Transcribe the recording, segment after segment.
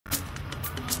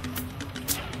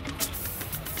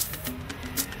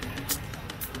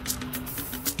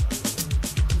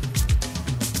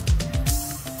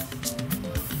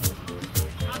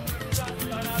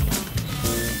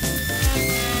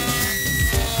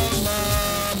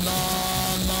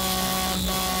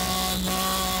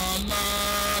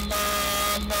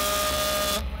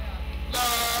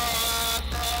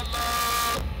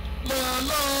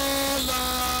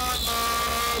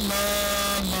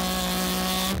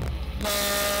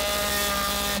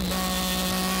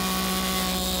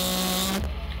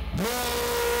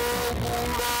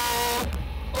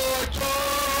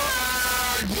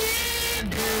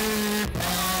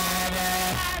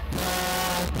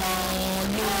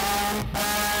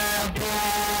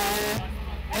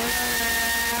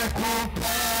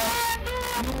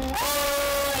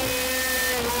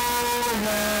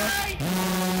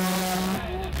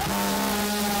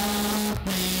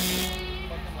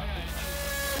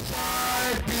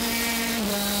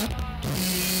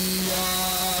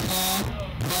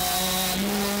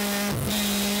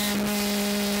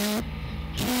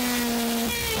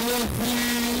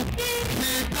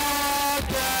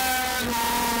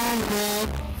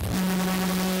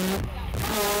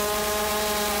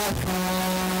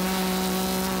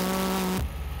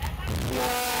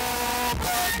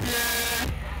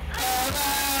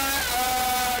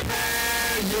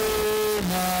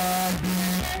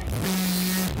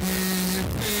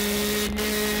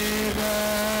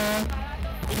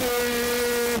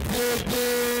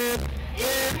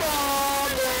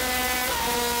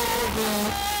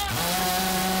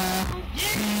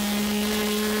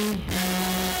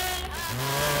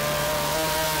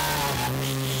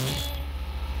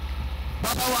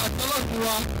bàbá wa àti ọlọ́run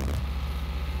wa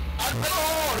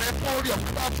agbẹ́lọ́wọ́ rẹ fún orí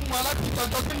ọ̀pọ̀ta fún wa láti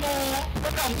tọjọ́ sínú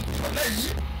program ìṣọ̀lẹ̀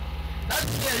yìí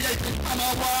láti ṣe ẹ̀yẹ ìpèsè àmà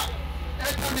wa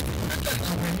ẹ̀ka ní pẹ̀sẹ̀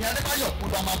ìwẹ̀ ní Adébáyọ̀ kó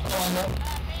lọ máa bá wa lọ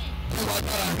ṣé wàá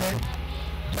dára rẹ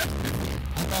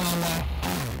agbára wa.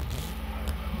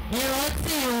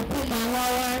 ìrántí òkú màmá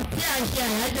wa tí a ṣe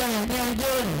àyájọ́ rẹ̀ ní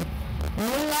ọjọ́ òní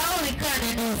òun la ó rí kà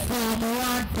nínú Psalm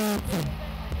 130.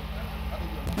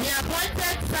 The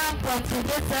appointed psalm for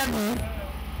today's service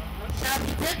shall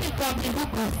be taken from the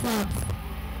book of Psalms,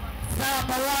 Psalm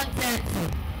 130,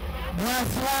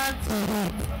 verse 1 to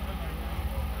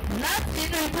 8. Láti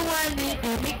inú ibú wá ní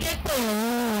èmi képe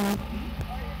òun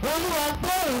Olúwa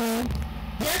gbọ́ òun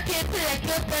jẹ́ kí etí rẹ̀ kí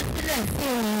ó tẹ́ sílẹ̀ sí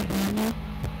òun ìdùnnú.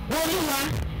 Olúwa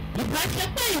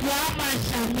ìbáṣepọ̀ ìwà á máa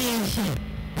ṣàmì ẹ̀ṣẹ̀.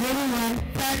 Olúwa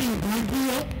sáré ìwà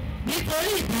dúró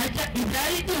nítorí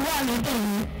ìdáríjì wà lọ́dọ̀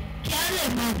rẹ̀ kí á lè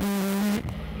máa bẹ̀rẹ̀ rẹ̀.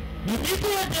 Èmi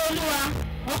dúró de Olúwa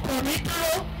ọkàn mi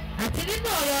dúró àti nínú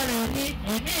ọ̀rọ̀ rẹ̀ ni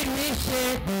ẹ̀mí mi ṣe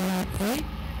ìrántí.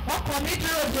 Ọkàn mi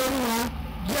dúró de Olúwa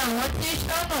ju àwọn tí ń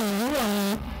ṣọ́nà òwúrọ̀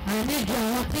wọn àní ju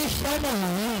àwọn tí ń ṣọ́nà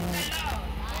òwúrọ̀ wọn.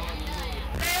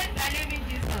 Praise the living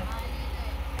Jesus.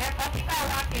 Ẹ̀kọ́ kíkà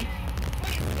wa kejì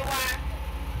fún ìsìn wa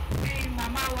ti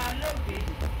màmá wa lóògbé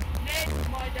late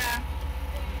mother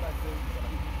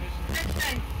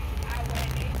Patient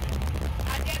Aweni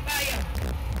Adebayo.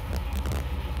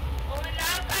 Òun la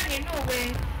ń kà nínú ìwé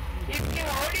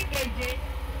ìfihàn orí keje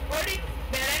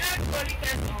bẹ̀rẹ̀ láti orí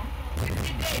kẹsàn-án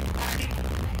títí dé ìparí.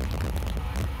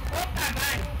 Ó kà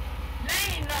báyìí.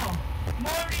 Lẹ́yìn náà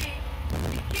mo rí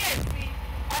ìkíyèsí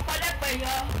ọ̀pọ̀lọpọ̀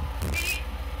èèyàn tí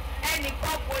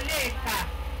ẹnìkan kò lè kà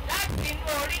láti inú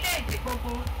orílẹ̀-èdè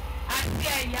gbogbo àti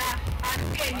ẹ̀yà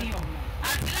àti ènìyàn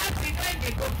àti láti inú èdè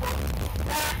gbogbo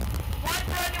wọ́n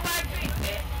dúró níwájú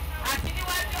ìtẹ́ àti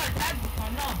níwájú ọ̀dọ́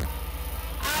àgùntàn náà.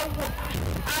 A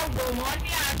wọ̀ wọ́n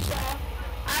ní aṣọ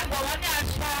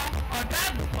ọ̀dọ́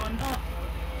àgùntàn náà.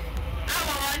 A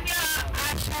wọ̀ wọ́n ní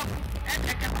aṣọ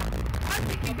ẹsẹ̀ kẹwàá. Wọ́n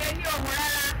sì kígbe ní ohùn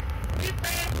rárá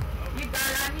wípé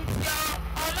ìgbàlà ni ti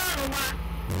Ọlọ́run wa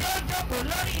tí ó jókòó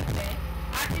lórí ìtẹ́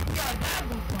àti ti ọ̀dọ́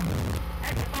àgùntàn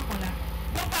ẹsẹ̀ kọkànlá.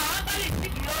 Gbogbo àwọn tọ́lì sì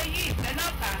dúró yí ìtẹ́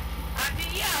náà ká àti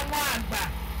yí àwọn àgbà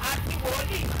àti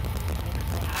wòlíì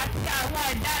àti àwọn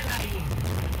ẹ̀dá alààyè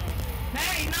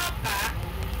mẹ́rin náà ká.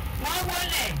 Wọ́n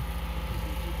wólẹ̀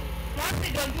wọ́n sì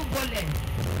dojú bolẹ̀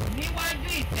níwájú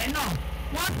ìtẹ́ náà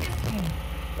wọ́n sì sùn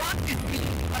wọ́n sì fi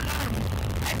Ọlọ́run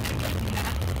ẹsẹ̀ kejìlá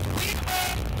wípé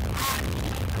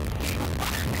ìrùkọ́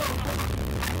àti òkú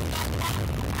àti ọ̀pọ̀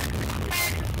àti ọ̀pẹ́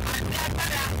àti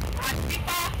agbára àti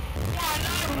ipá fún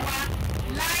Ọlọ́run wa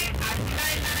láé àti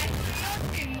láéláé. Yóò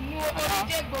sì mú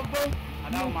orílẹ̀ gbogbo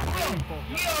nù kúrò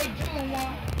ní ojú wọn.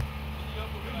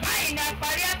 Báyìí ni a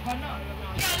parí ẹ̀kọ́ náà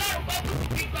kí Ọlọ́run kó kú sí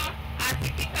kíkọ́ àti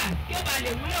kíkà kí ó bá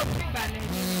lè wúlò fún ìgbàlẹ̀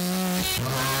yìí.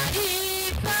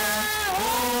 Ìfà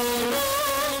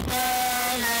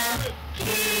olùbẹ̀rẹ̀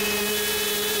kí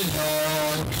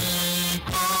lọ́ọ̀dì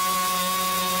kan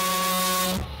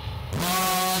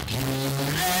ọ̀kì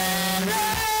rẹ̀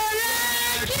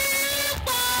kí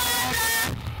padà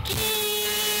kí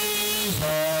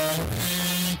lọ́ọ̀dì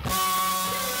kan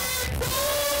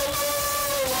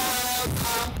wà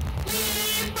ká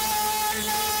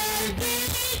ìbọ̀lẹ̀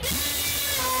gidi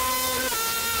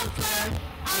ọlọ́fẹ́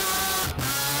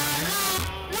àpárá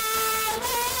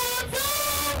làwọn tó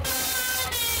bá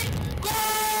ní kó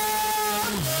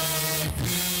lè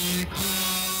fi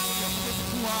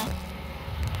kàn.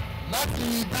 láti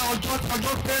dá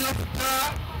ọjọ́ pé láti dá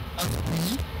àsìkò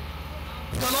yìí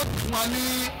tí ọlọ́run fún wa ní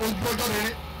ojú ọjọ́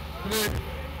rere.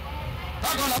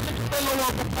 Bákan láti dúpẹ́ lọ́wọ́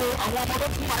gbogbo àwọn ọmọdé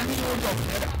fún wa ní orí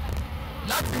ọ̀fẹ́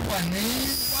láti wà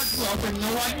níwájú àwọn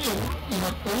ènìyàn wa ní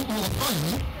ìwọ̀sán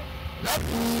yìí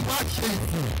láti wá ṣe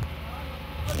ìsìn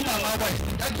fún màmá wa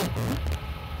ìsìndájọ́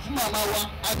fún màmá wa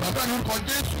àgbàdo ní orúkọ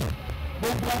Jésù.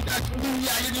 Gbogbo ọ̀gá ní ilé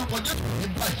ayé ní orúkọ Jésù ní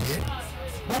bàjẹ́.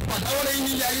 Gbogbo àdáwọlé ní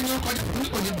ilé ayé ní orúkọ Jésù ní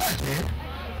kò ní bàjẹ́.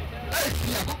 Láì fi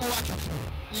àkókò wa ṣòfò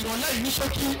ìrọ̀lẹ́ yìí ní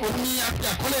ṣókí òun ní àti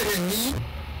àkọlé rẹ̀ ní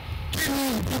kí ni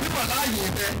ìdí bíbà láàyè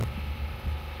rẹ?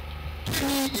 Kí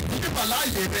ni ìdí bíbà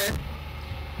láàyè rẹ?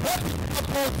 What is the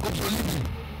purpose of your living?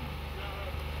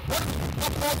 What is the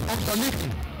purpose of your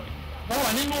living? Mo wà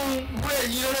nínú ìwé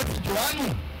ìyìn rere ti Jòhánù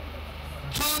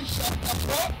John chapter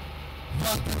 4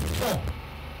 verse 34.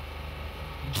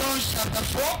 John chapter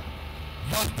 4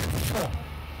 verse 34.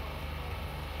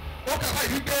 Ó kàkà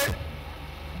yìí pé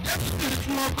Jésù sì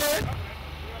fún wọn pé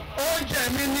oúnjẹ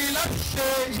mi ni láti ṣe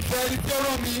ìfẹ́ ẹni tí ó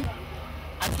rán mi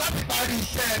àti láti parí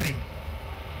iṣẹ́ rẹ̀.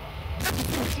 Jésù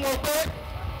sì fún wọn pé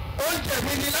oúnjẹ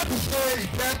mi ni láti ṣe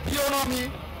ìfẹ́ tí ó rán mi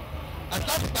àti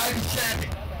láti parí iṣẹ́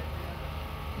rẹ̀.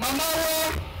 màmá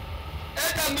wọn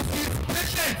ẹ̀ka Mrs.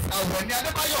 Patient Aweni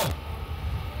Adebayo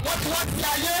wọ́n ti wá sí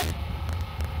ayé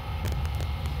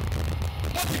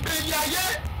wọ́n ti gbé ilé ayé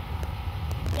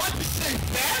wọ́n ti ṣe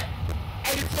ìfẹ́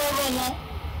ẹni tó rọ wọn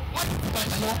wọ́n ti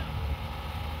bàjẹ́ lọ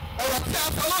ọ̀rọ̀ tí a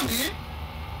sọ lónìí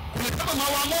kò lè sábà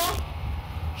máa wà mọ́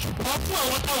ṣùgbọ́n fún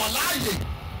àwọn táwọn láàyè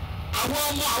àwọn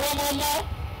ọmọ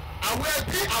àwọn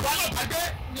ẹbí àwọn alábàágbé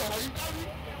ni ọ̀rọ̀ yìí bá rí.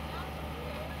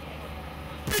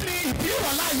 Kí ni ìdí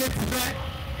ìwà láàyè tìrẹ?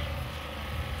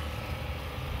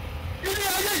 Ilé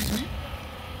ayé yìí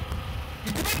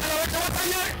ìdí mẹ́ta lọ́wọ́ tí wọ́n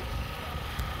sáyé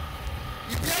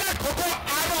ìdí ẹlẹ́kọ̀ọ́kọ́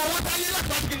àárọ̀ wọ́n sáyé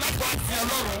láti wá sí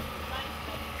Ọlọ́run.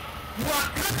 You are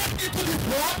created into this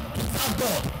world to serve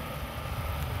God.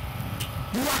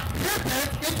 You are created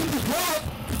into this world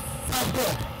to serve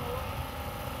God.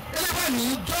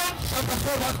 John chapter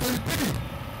 4 verse 23.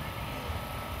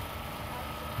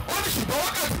 Ó ní ṣùgbọ́n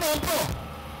wákàtí náà ń bọ̀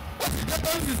ó sì jẹ́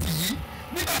tó ń sìsì yìí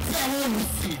nígbà tí àwọn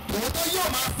olùsìn tòótọ́ yóò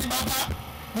máa sin bàbá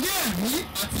ní ẹ̀mí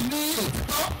àti ní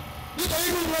òtítọ́ nítorí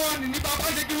irú wọn ní bàbá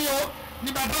ṣe kí ni o ní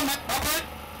bàbá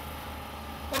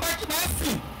kí máa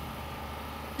sìn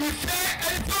ìfẹ́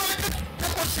ẹni tí wọ́n jẹ́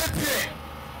kó ṣe tiẹ̀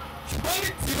ṣùgbọ́n ní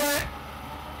tirẹ̀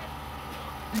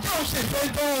ìjọ òun ṣe ìfẹ́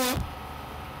ìjọ wọn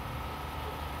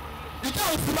ìjọ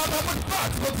òun sì máa bá bó ti tọ́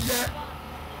àti bó ti yẹ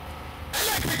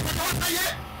ẹlẹ́ẹ̀kejì pé wọ́n sáyé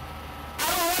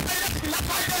àwọn wọn sáyé láti fi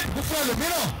lápájẹ́ ìdìbò fún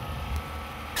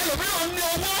ẹlòmíràn ní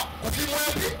owó kò fi mọ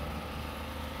ẹbí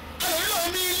ẹlòmíràn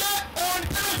ní ilé ohun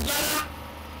tẹ́lẹ̀tì lára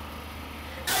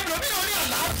ẹlòmíràn ní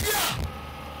àlàáfíà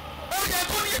ó yẹ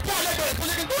kó ní ipò ọlẹ́gbẹ̀rẹ̀ tó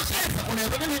lékin tó ṣe ìsàkùnrin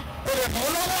ẹ̀fọ́ nínú òrè fún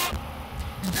lọ́wọ́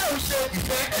ìjẹ́ òun ṣe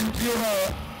ìfẹ́ ẹni tí ó rọ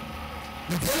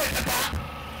ìdílé kẹta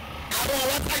àwọn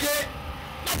ọwọ́ sáyé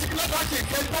láti fi láti wá ṣe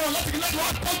ìfẹ́ gbọ́n láti fi láti wá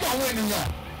tọ́jú àwọn ènìyàn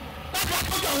láti wá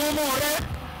tọ́jú àwọn ọmọ rẹ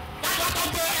láti wá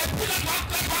tọ́jú ẹbí láti wá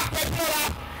pẹ́ fúnra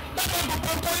láti wá gbogbo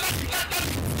nǹkan láti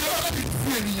fi ọwọ́ láti fi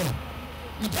ènìyàn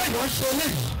ìjẹ́ ìwọ́n ṣe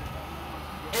eléyìí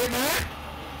èmẹ́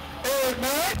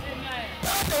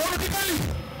bẹ́ẹ̀ tẹ̀ wọ́n bíbélì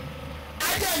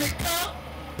ayé ẹnìkan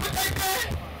tó jẹ́ pé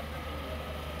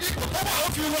ipò tó wà ó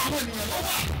fi ru àwọn ènìyàn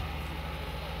lọ́wọ́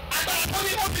agbára tó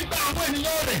ní ó fi gba àwọn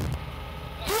ènìyàn rẹ̀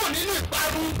kúrò nínú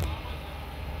ìparun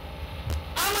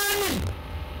amáni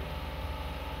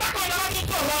bákan náà wọ́n tún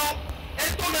sọ̀rọ̀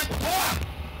ẹ̀tọ́ lẹ́kọ̀ọ́ tó wà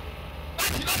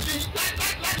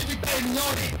láti fi gba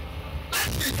ènìyàn rẹ̀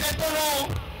láti fi ṣe tó rán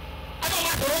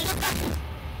agbára sọ̀rọ̀ ọjọ́ pàtó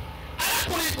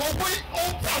arákùnrin kan pé ó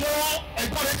ń tàwọn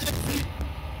ẹ̀gbọ́n rẹ̀ ṣe sí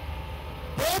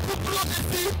òun kúkú ló ti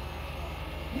sí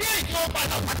ní ìjọ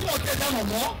padà pàtó wọn tẹ̀ dáná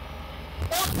mọ́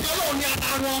ó ti Ọlọ́run ní ara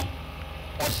wọn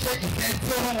ó ṣe ìfẹ́ tí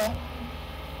ó rán wọn.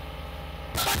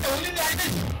 Bàbá tẹ̀wọ́ nílé ayé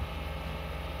yìí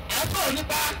à ń sọ̀rọ̀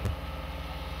nípa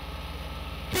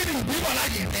kí ni ìbí wà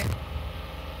láyé rẹ̀.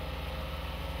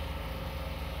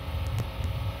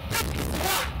 Jésù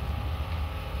wà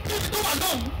kí ibi tó wà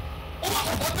lọ́hùn ó wà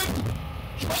kọ̀ọ̀kọ́ tẹ̀kù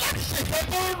ṣùgbọ́n láti ṣe ìfẹ́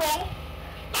tó ń rán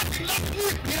láti mú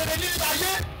ìpínlẹ̀ nílé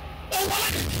ayé ó wá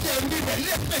láti ṣe ẹ̀mí rẹ̀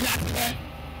nílé ìfẹ́ yà tẹ̀.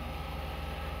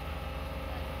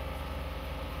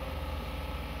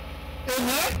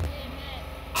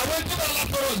 Àwọn ẹni tó bá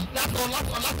látọ̀rọ̀ yìí látọ̀rọ̀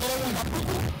wọn wà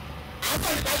burúkú àwọn tó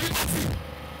ní kájú àti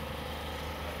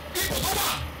ipò tó wà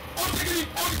ó ti kiri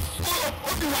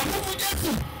ó ti wà fún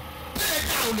Jésù lẹ́yìn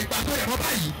ká ò lè gbàgbé ẹ̀rọ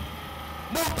báyìí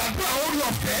mo gbàdúrà orí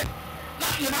ọ̀fẹ́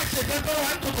láti má ṣe kẹ́kẹ́ wa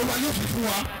nítorí wa yóò fi fún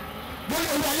wa bóyá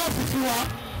olúwa yóò fi fún wa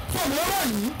fún ọmọ ọ̀rọ̀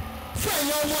yìí fún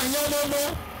ẹ̀yin ọmọ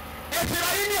ẹ̀fìrà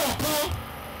yín ní ọ̀kan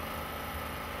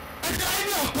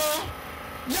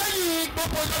lẹ́yìn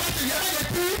gbogbo ìjọba ṣe yẹ lẹ́yìn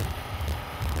tí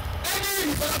ẹni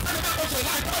ìfọ̀lá sáré bá kọ̀ṣẹ̀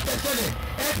láì tó ọ̀tẹ̀ ṣẹlẹ̀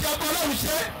ẹ̀fì ọgbọ́n Ọlọ́run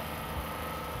ṣe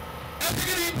ẹ̀fì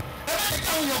kiri ẹ bá ti ká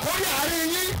àwọn èèyàn kọ́ rí àárín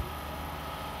yín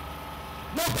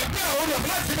mo pẹ̀lú àwọn olùyọ̀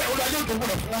fúláṣí síbẹ̀ olùyọ̀ yóò tó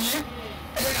gbọdọ̀ fún yín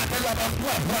ẹ̀yẹ ká tẹ́lẹ̀ ọba fún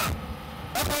àdúrà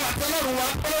ọkọ̀ àtẹlọ́run wa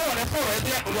ọlọ́wọ́ rẹ fọ̀rọ̀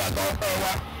ẹ̀dẹ́ olùwàtọ̀ ọ̀pẹ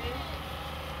wa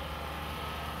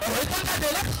ọ̀rọ̀ ìtọ́ jáde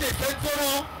láti ṣe ìfẹ́ tó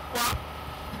rán wa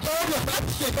ìjọ olùyọ̀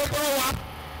láti ṣe ìfẹ́ tó rán wa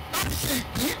láti ṣe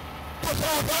ìpín tó sọ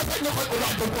ọ̀dọ́ ọ̀sẹ̀ ní ọkọ̀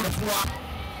olùwàtọ̀ gbọdọ̀ fún wa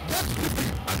Jésù Kristi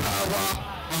àtàrà wa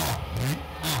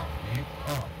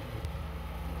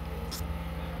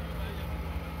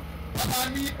bàbá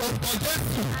ní orúkọ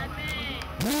Jésù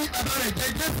ní agbára ìjẹ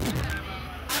Jésù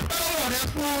agbára rẹ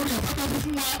fún orí ọ̀fẹ́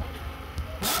fún wa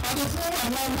àbàdo fún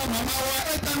àwọn ọmọ màmá wa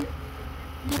ẹ̀dá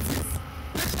Mrs.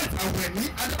 Patient Aweni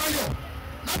Adebayo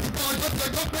láti bá ọjọ́ tí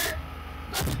ọjọ́ pé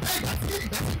láti bá ìgbà tí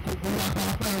gbogbo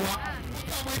àgbàrá pẹ́ wa fún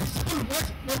àwọn ìṣẹ́kùlù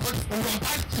mọ́tò òwò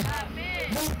ọ̀bá jì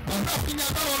mo gbàgbọ́ fún ní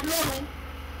agbára Ọlọ́run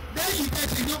lẹ́yìn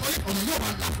ìtẹ́sí ní ọ̀nà yóò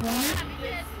máa là fún yín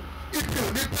ìpè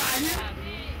òní bá yín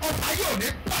ọ̀fà yóò ní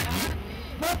pàdé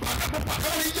mo gbàgbọ́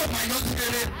pàtàkì wọn yóò máa yọ sí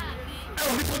rere ẹ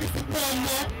ò ní tó ní fún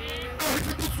ọmọ ẹ ò ní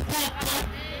tó ní fún ọkọ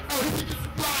oríṣiríṣi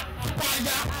tupa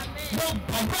aya mo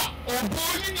gbàgbọ́ ògbó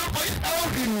yín ní ọkọ̀ yìí ẹ ó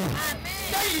rí nù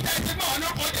lẹ́yìn ìdájí mọ́ ọ̀nà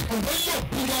ọkọ̀ yìí ògbó yìí ò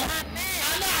kú lọ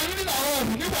aláàánú nínú àwọn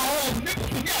òòrùn nígbà àwọn òòrùn ní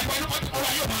kùtù ní àgbọ̀ ọkọ̀ yìí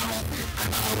ọwọ́ yóò máa rọ sí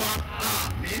àtàrà wa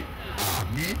àmín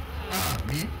àmín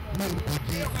àmín ní orúkọ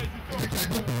Jésù ìdíje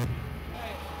àjọpọ̀.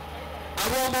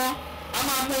 àwọn ọmọ a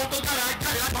máa mú ọtọ́ dára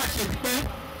jáde láti máa ṣe ìdúpẹ́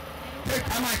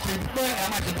a máa ṣe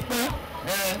ìdúpẹ́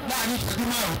láàrin ìṣẹ́jú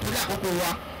márùn-ún torí àkókò wa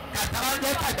kàtàrà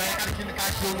lẹ́tà ìgbà yẹn káàkiri ní ká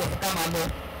ṣe owó ọ̀fun ká máa lọ.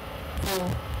 so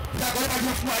tí àkọ́lé bá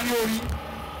yóò fún wa ní orí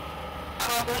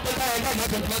àwọn ọmọ ọtọ́ dára jáde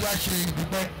láti máa ṣe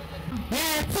ìdúpẹ́. ẹ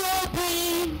tóbi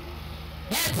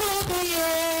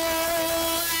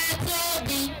ooo ẹ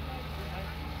tóbi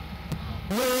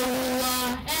Olúwa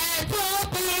ẹ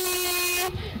tóbi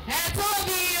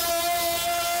ooo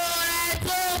ẹ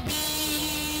tóbi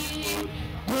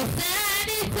kò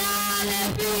sẹ́ni tá a lè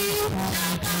fi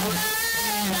ṣàkàwé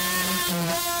rẹ̀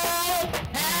ooo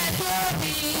ẹ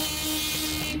tóbi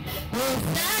kò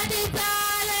sẹ́ni tá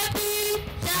a lè fi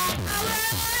ṣàkàwé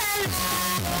rẹ̀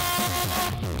ooo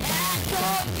ẹ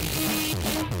tóbi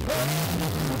Olúwa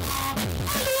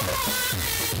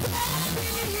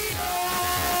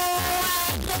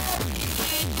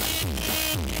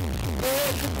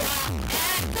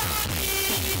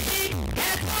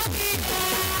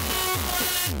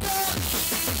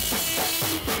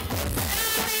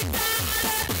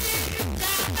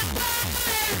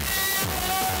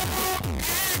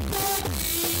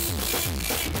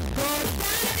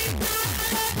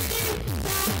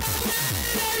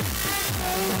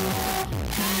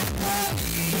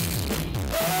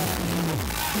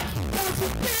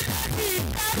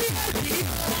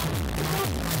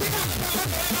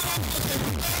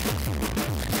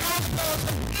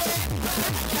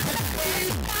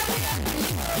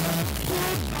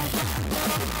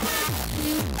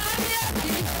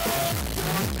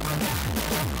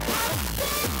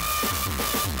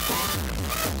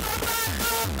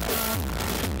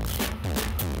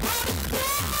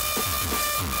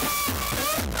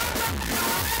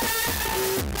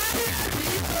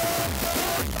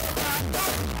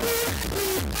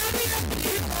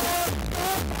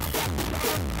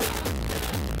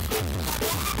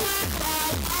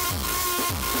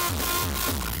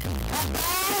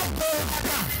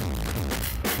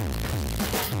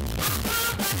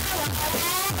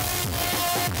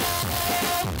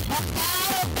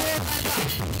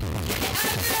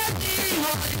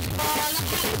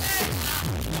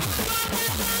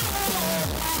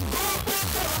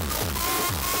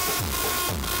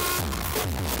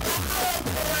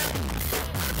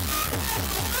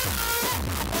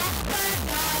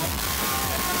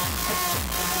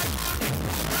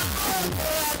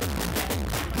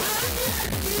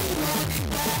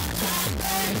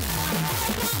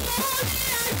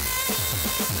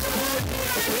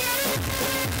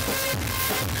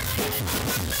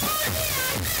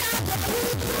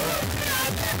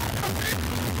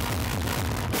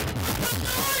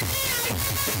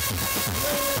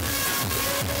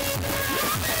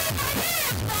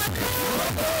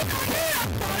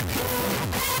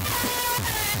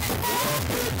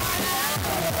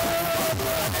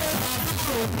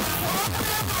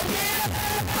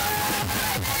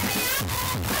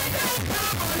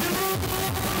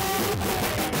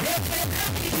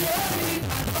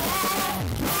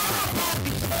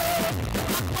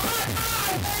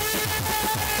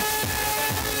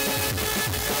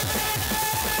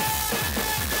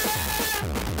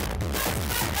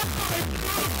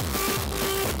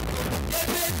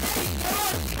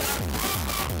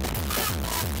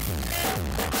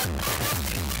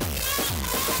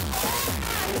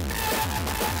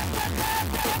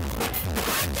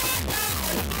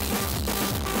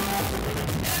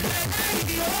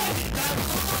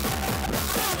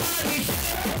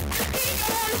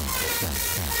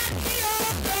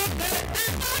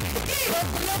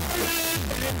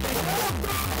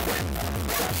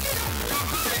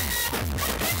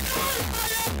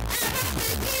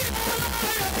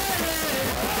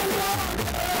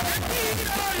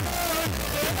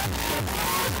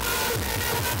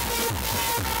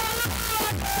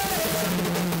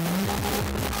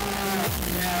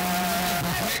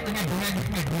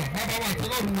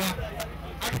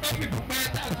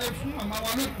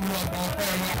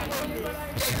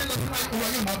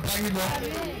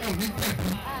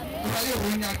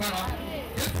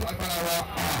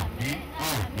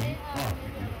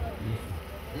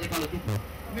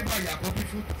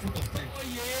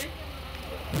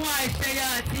fún àìṣẹ̀yà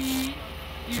àti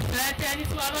ìfẹ́ tẹ́ ní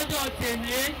tiwa lọ́jọ́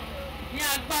tèmi ní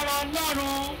agbára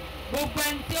Ọlọ́run gbogbo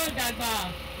ẹni tí ó dàgbà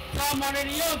tó ọmọ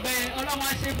rere yóò gbẹ Ọlọ́run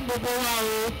á ṣe fún gbogbo wa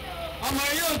o ọmọ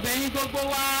rere yóò gbẹ̀yìn gbogbo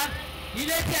wa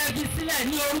ilé tí ẹ fi sílẹ̀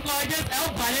ní orúkọ Jésù ẹ ó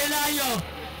balẹ̀ láyọ̀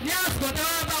ní àsìkò tí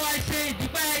wọ́n bá wa ṣe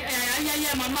ìdúpẹ́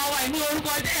ayẹyẹ màmá wa ní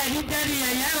orúkọ Jésù ní jẹ́rìí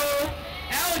ẹ̀yẹ́ o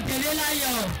ẹ ó délé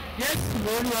láyọ̀ Jésù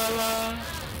Olúwa wa.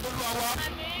 Olúwa wa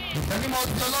ìfẹ́ mímọ́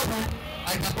ti Ọlọ́run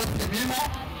àìgbàgbọ́ ti tẹ̀mí mọ́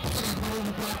ọ̀sẹ̀ ìgbà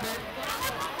orúkọ ẹgbẹ́.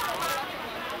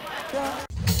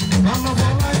 Mama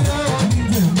Bọ́lá yẹ ọdún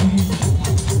tèmi.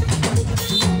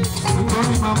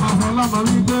 Nítorí Mama Bọ́lá máa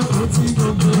ń gbé ọtí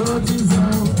gbogbo ọtí sọ.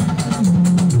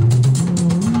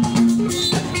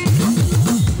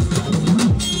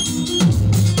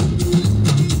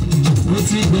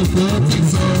 Ọtí gbogbo ọtí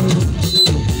sọ.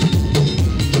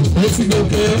 Ọtí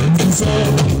gbogbo ọtí sọ.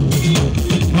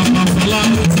 Mama Bọ́lá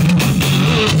ọtí gbogbo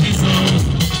ọtí sọ.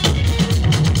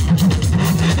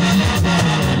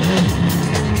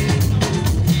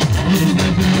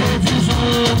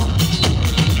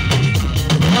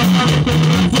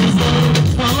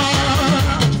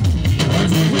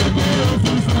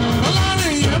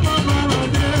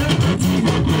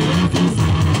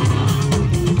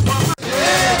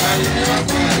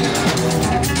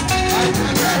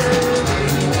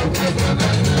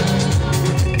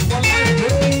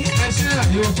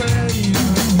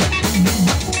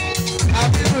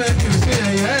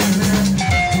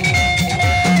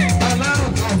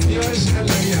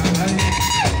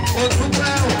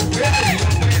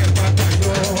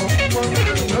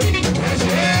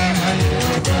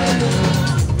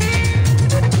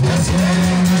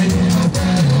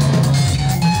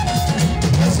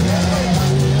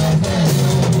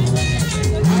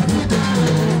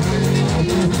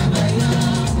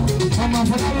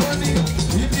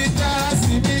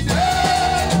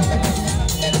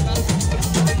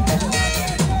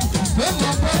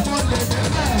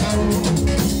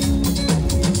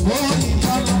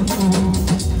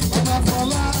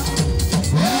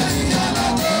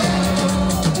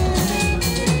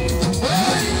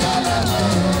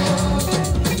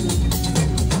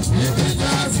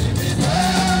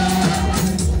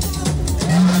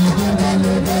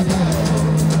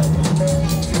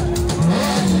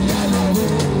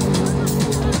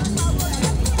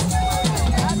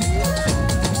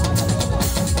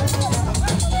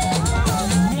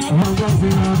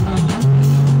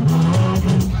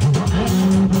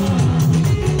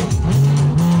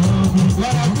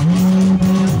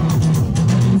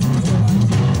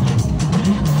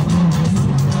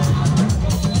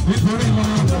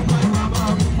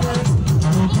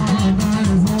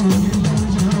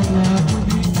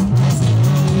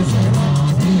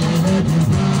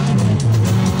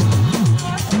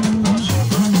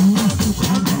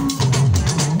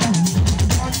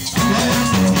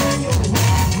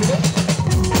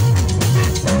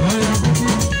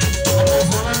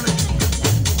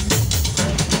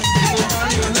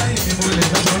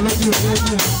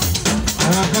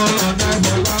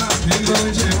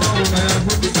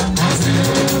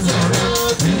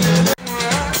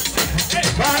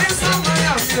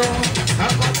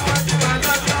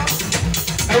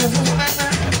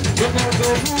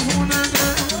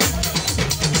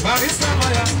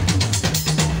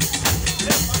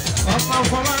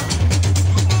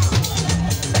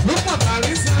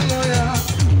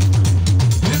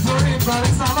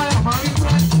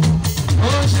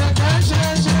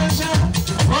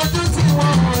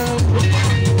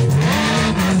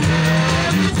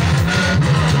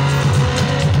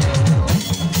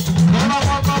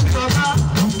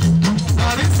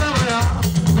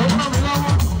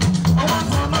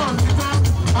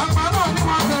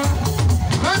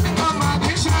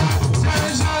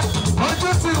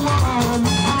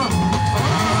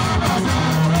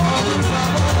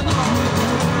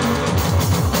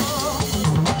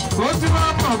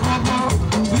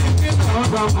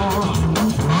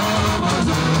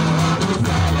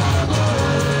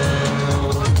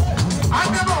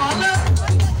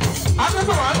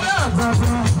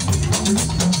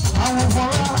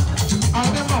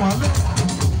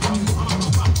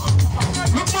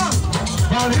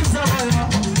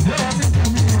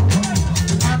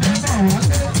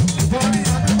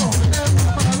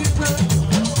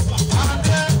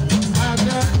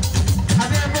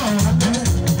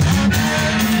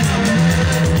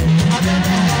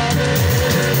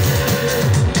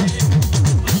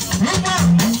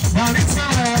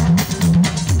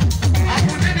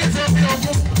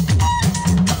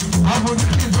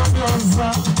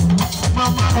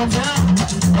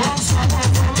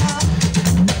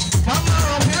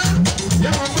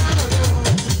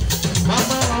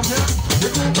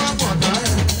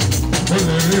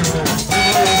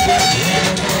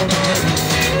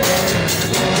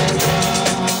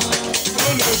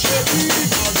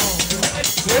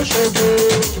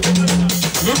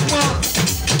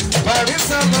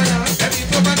 Barista lọ́yà ẹni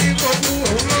tó bá ní kó kú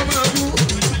òun ló máa kú.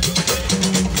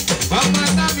 Màmá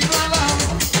dá mi lọ́lá,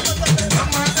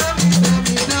 màmá dá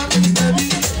mi.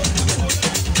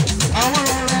 Àwọn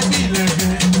ọ̀rẹ́ bí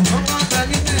ilẹ̀kẹ̀, ọmọ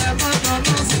tàbí tẹ ẹ má tán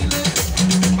lọ sílé.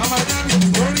 Màmá dá mi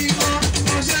lórí mọ́,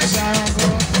 mo ṣe ṣàkọ.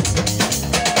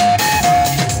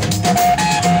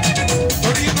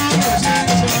 Orí mọ́ mo ṣe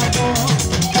ṣàkọ.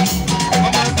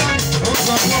 Màmá dá mi ó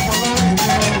sọ fún ọmọlọ́rin mi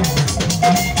ọ̀.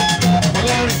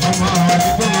 Ọlọ́rin ọmọ àwọn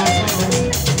ìgbó lọ sọ̀rọ̀.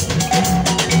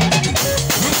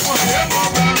 Lúpọ̀ ṣé mo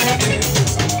bá rẹ̀ dé?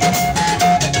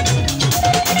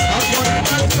 Ọkùnrin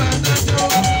bá tún ẹ̀ dájọ́.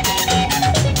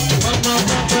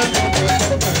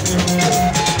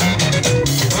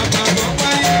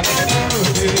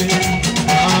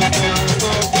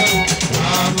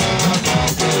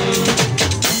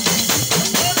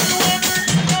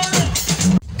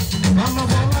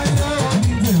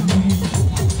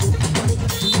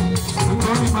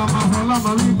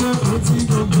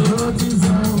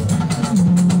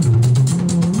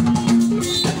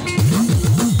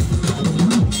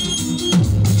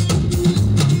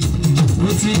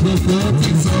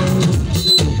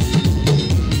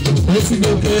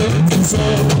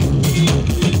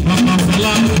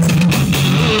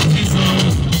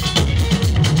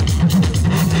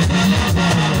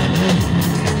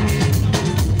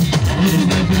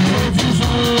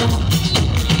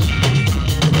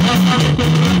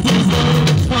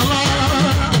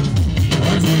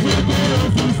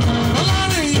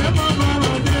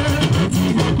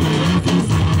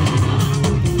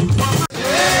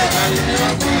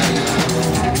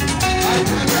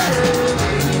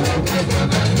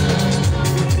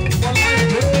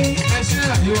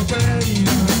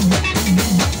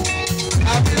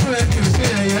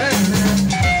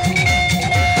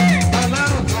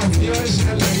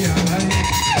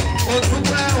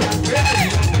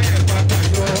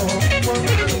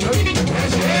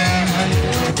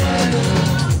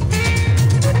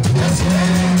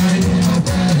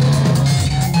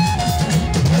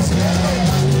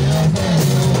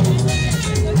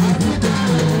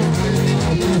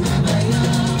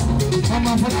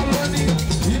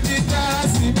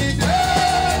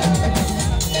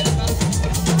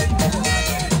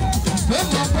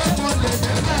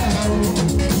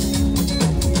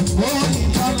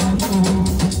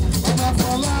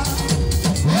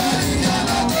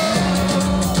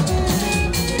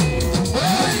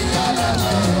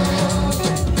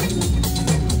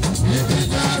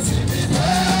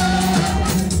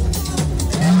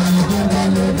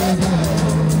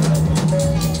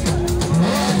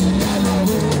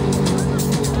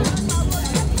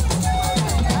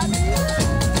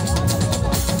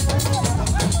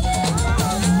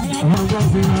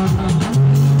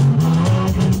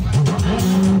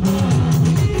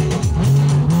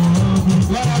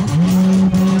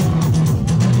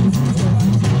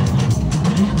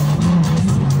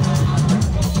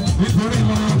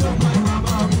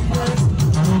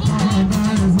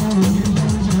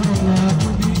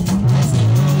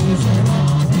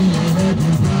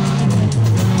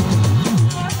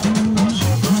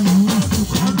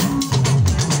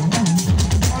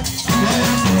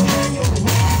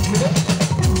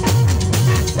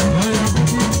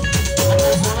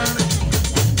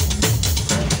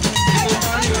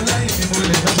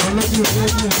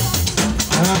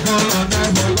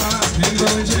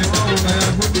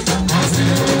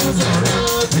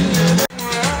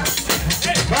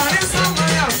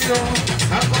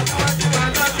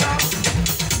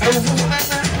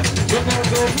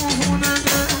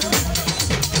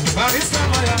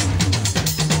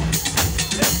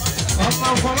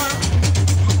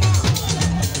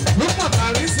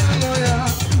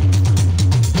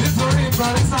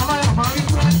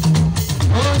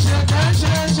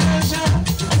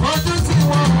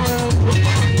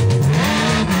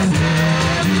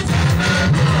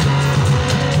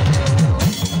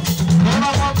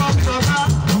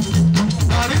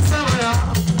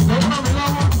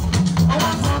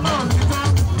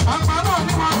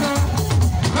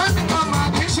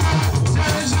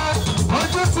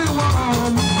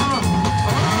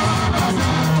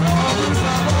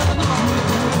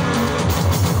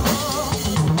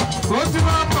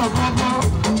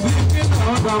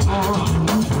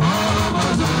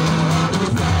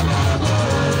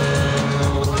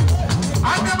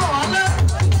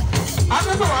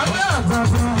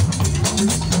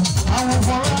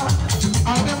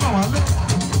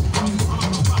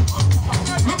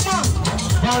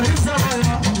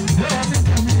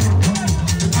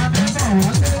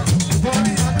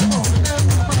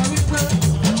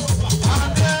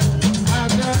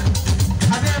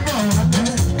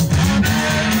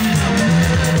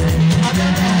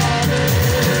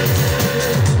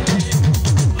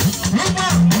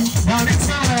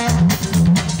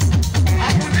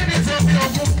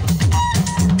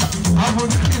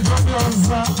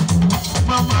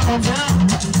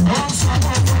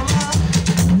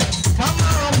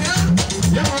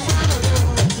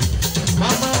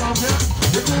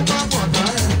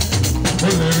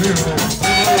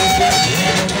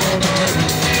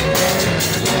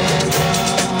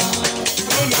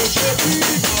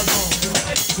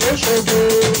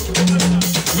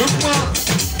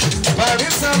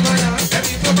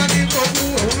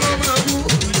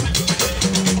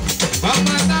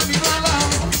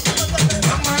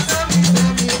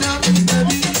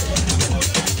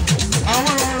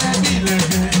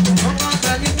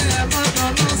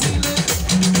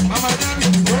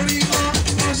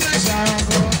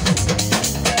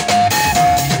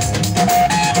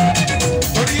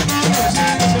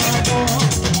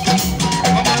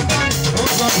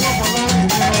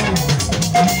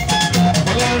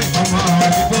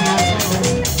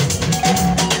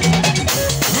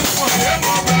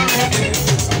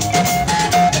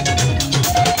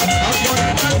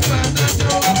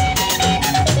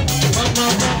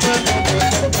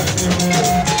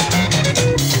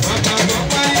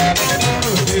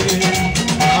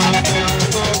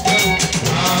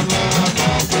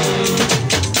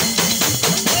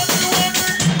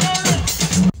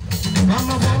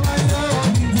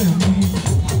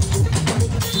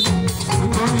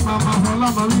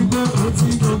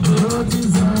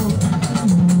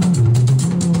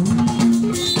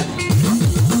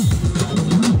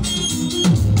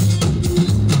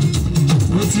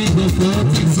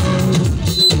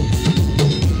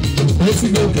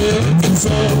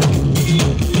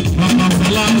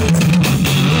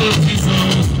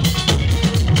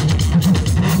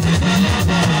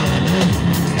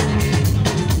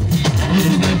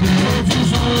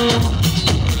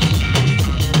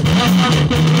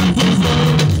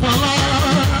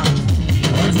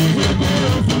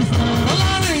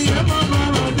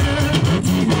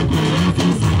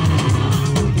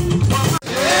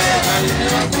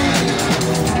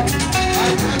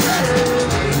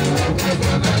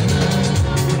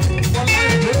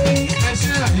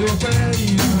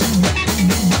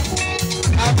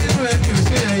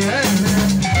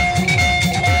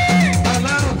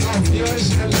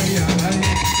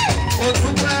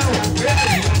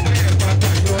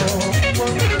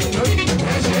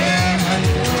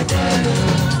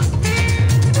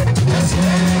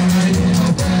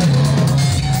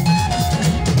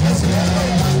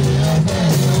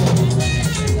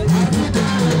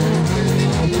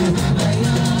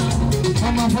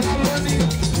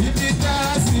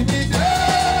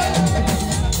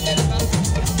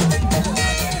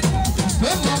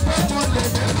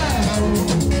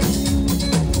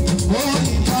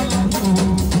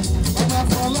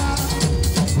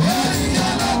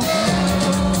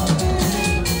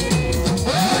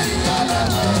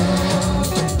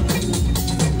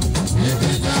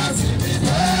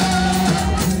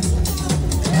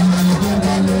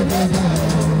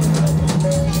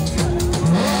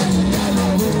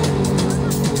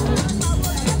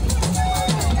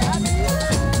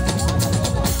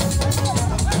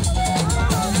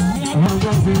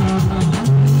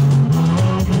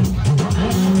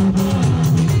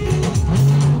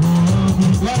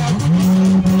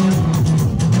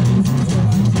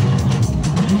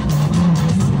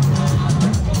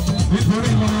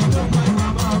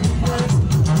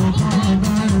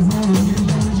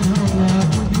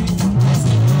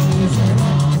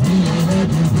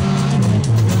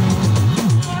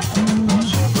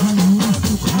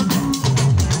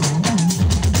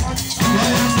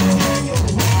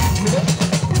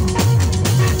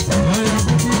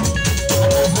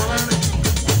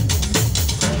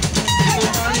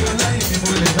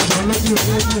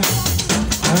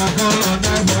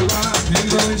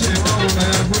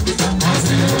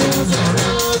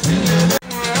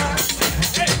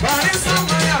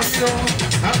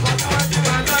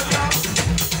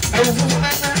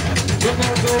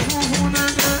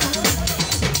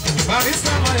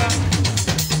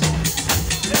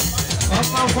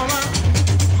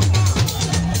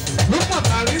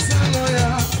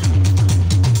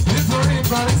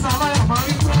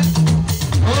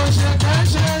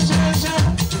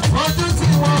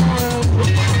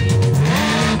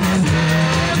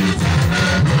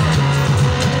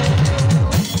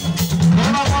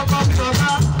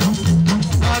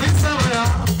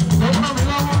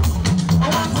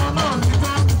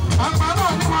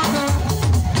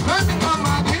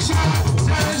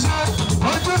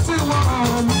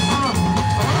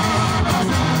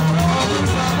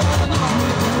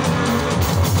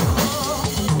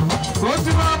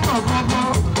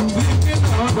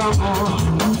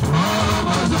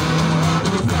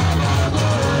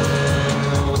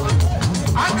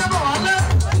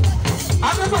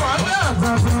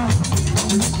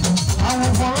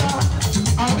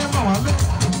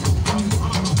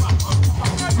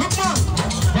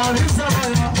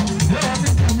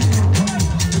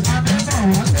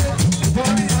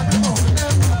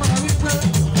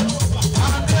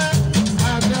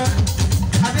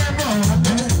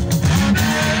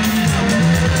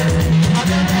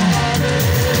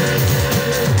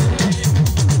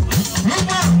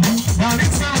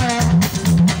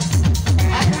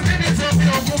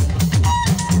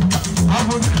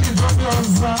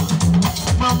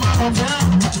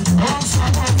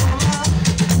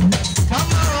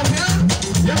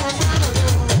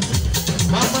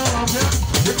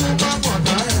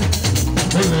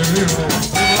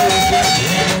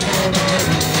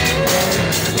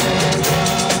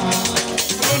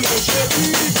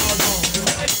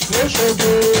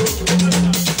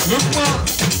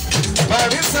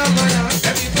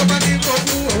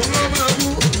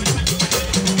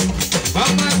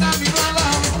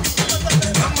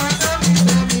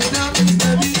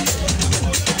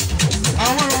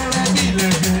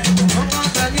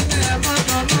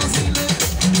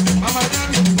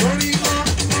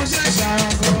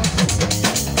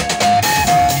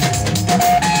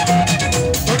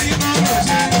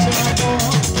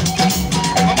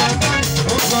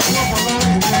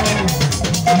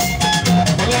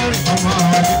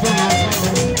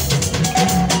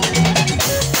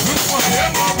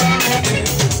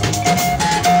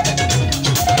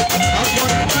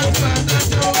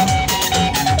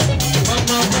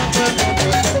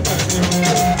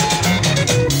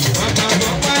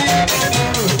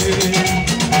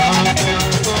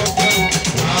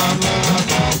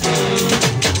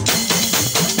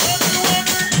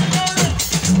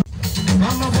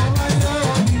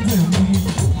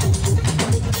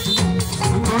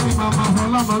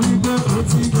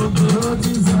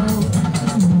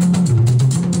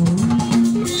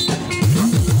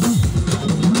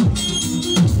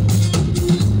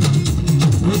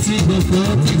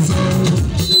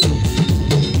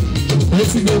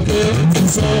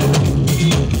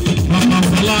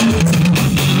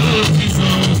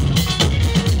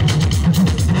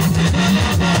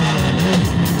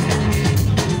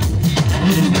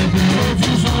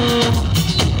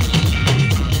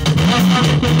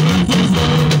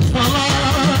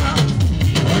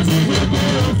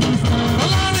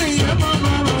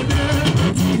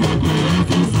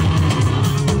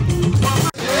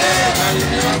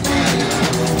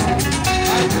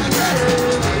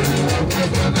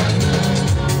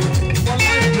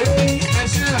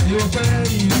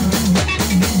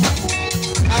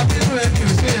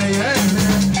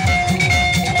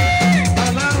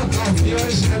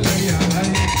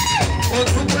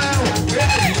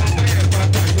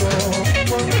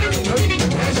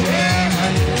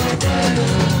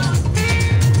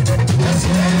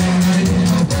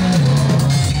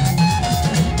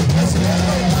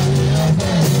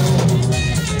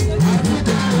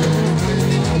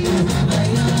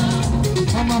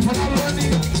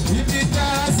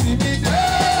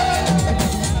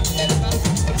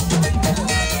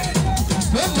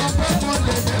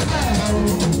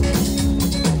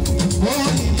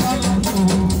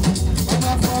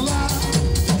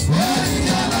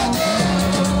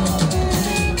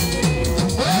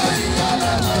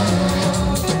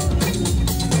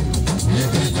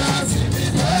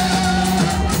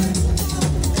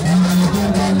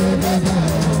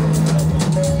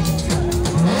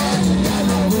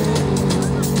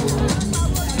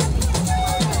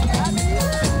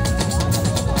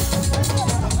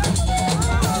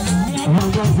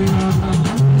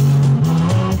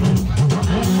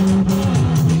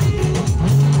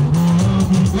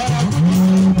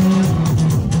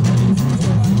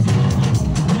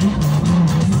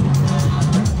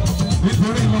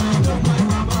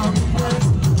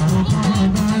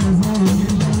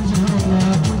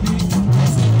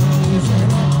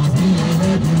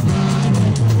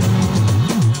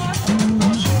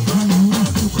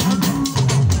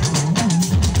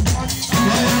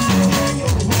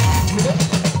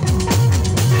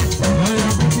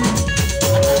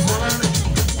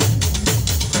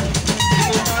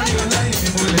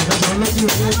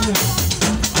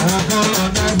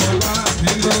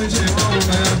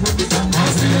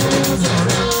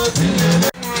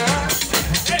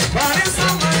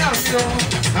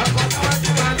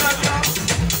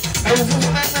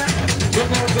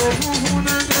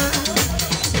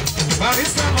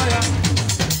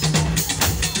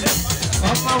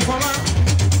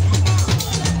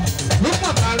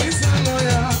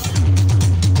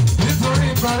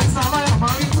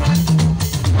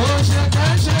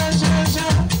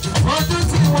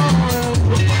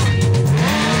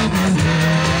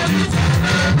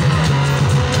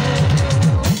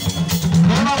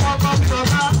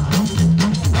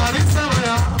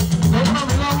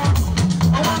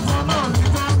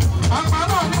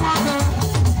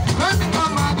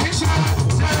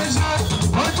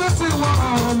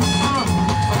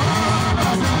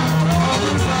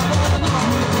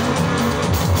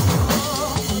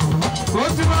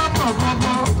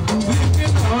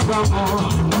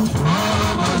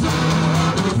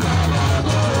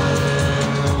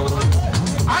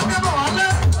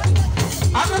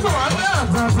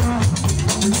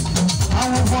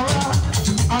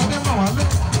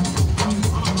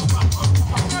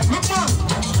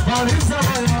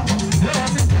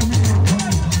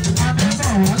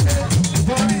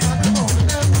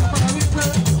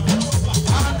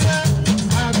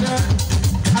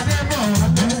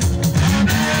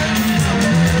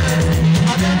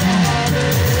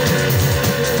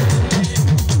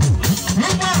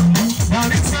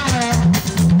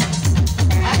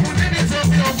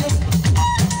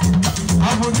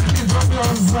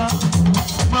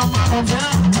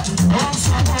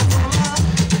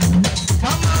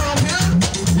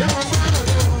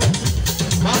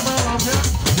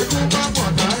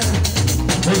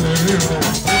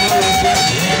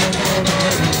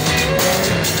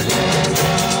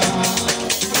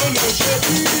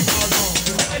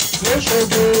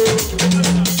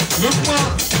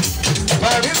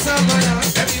 Adebayo.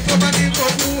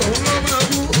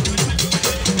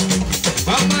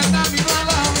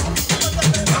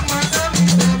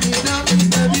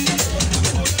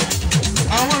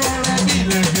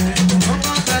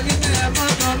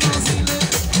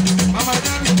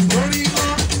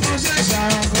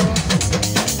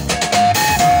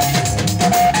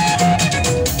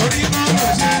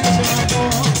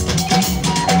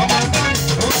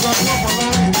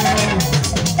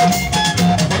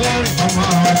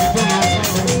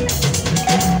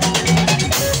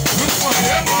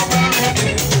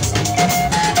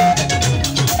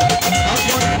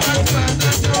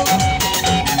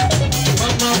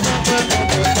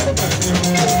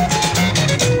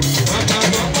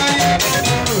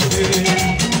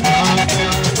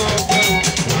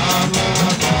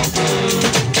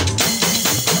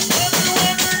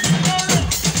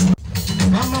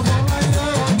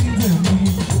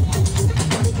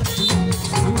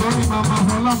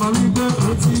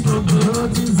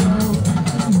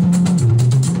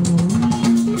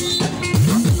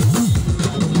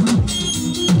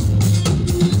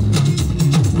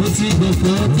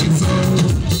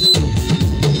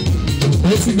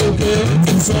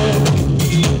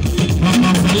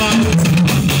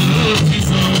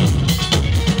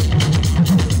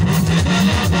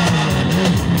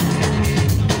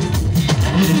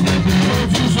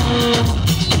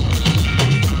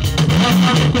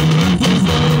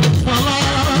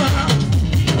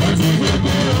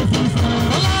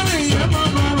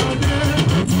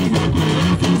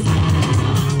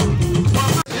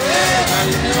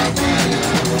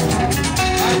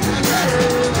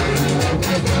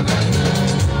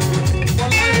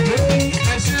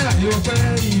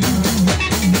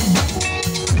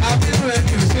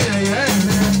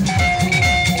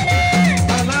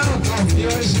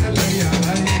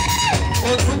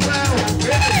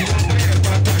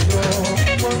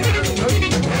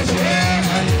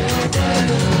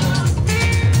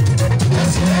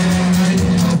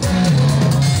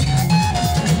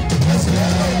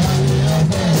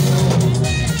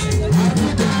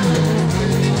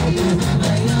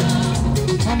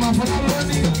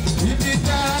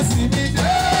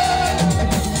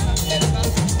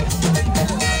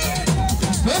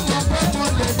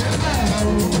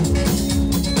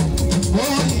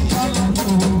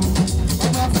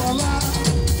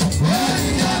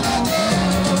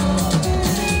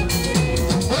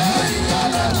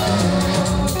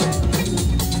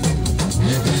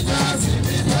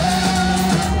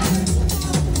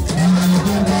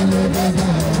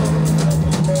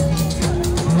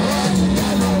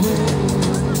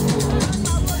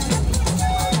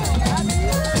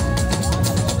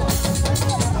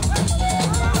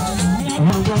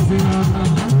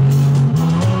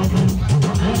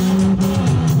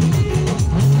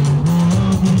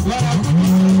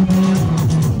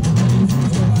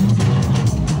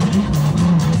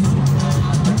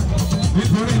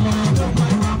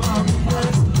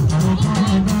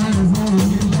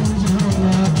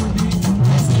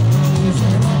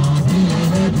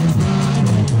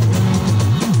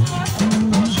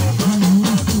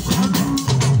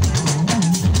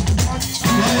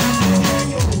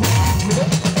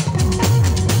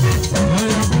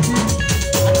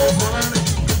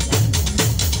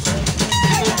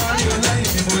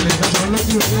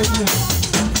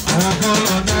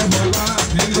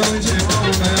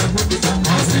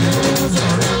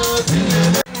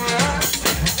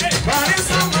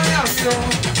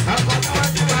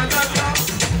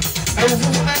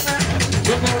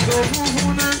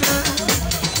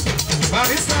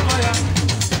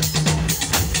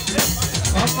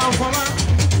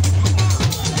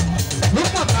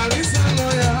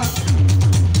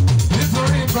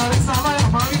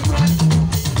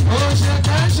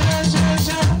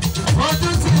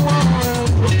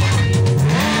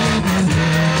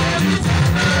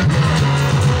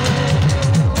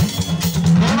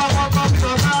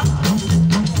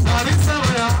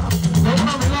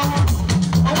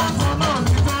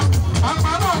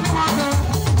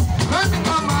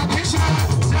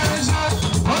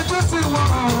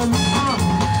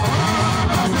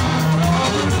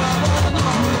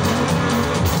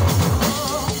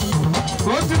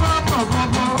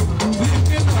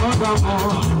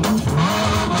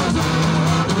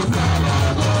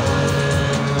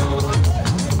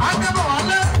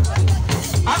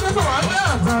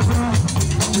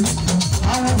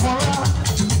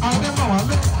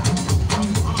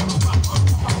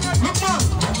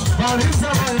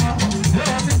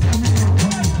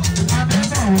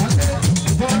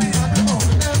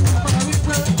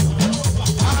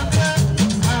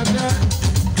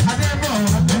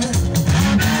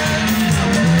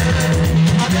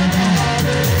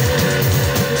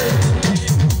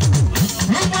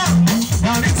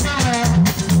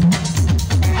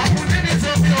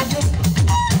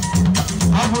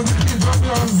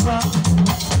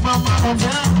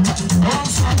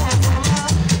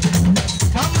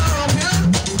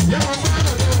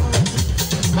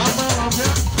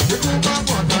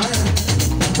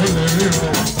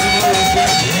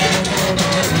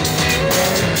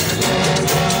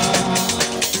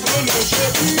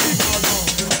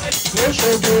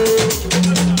 ṣogo.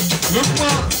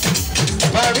 Lúpọ̀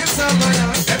Barisa lọ́yà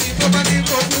ẹni tó bá ní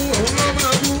kó kú òun ló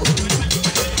máa kú.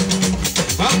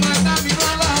 Màmá dábì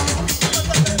lọ́la,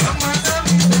 màmá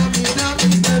dábì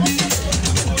dábì.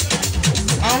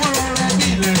 Àwọn ọ̀rẹ́ bí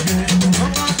ilẹ̀kẹ̀,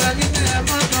 ọmọ tàbí tẹ̀ ẹ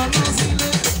má dáná sílé.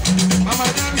 Màmá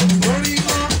dábì orí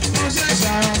mọ́, mo ṣe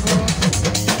ṣàkọ.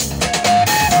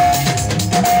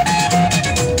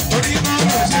 Orí mọ́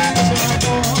mo ṣe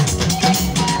ṣàkọ.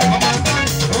 Màmá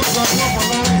dábì ó sọ fún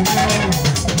ọmọlọ́rin mi ọ̀.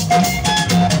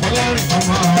 Ọlọ́rin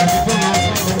ọmọ àwọn ìdíkọ́ lọ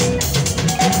sọ̀rọ̀.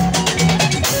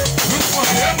 Lúpọ̀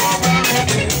yẹ mọ́ bá rọ̀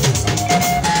dé.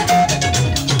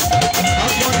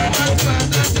 Àpọ̀lẹ́ bá tún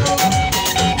adájọ́.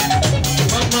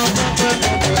 Màmá bá bẹ́ẹ̀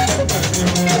lọ́pẹ́ ni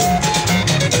o.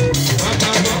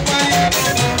 Màmá bá báyé mọ́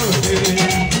bá rọ̀ dé.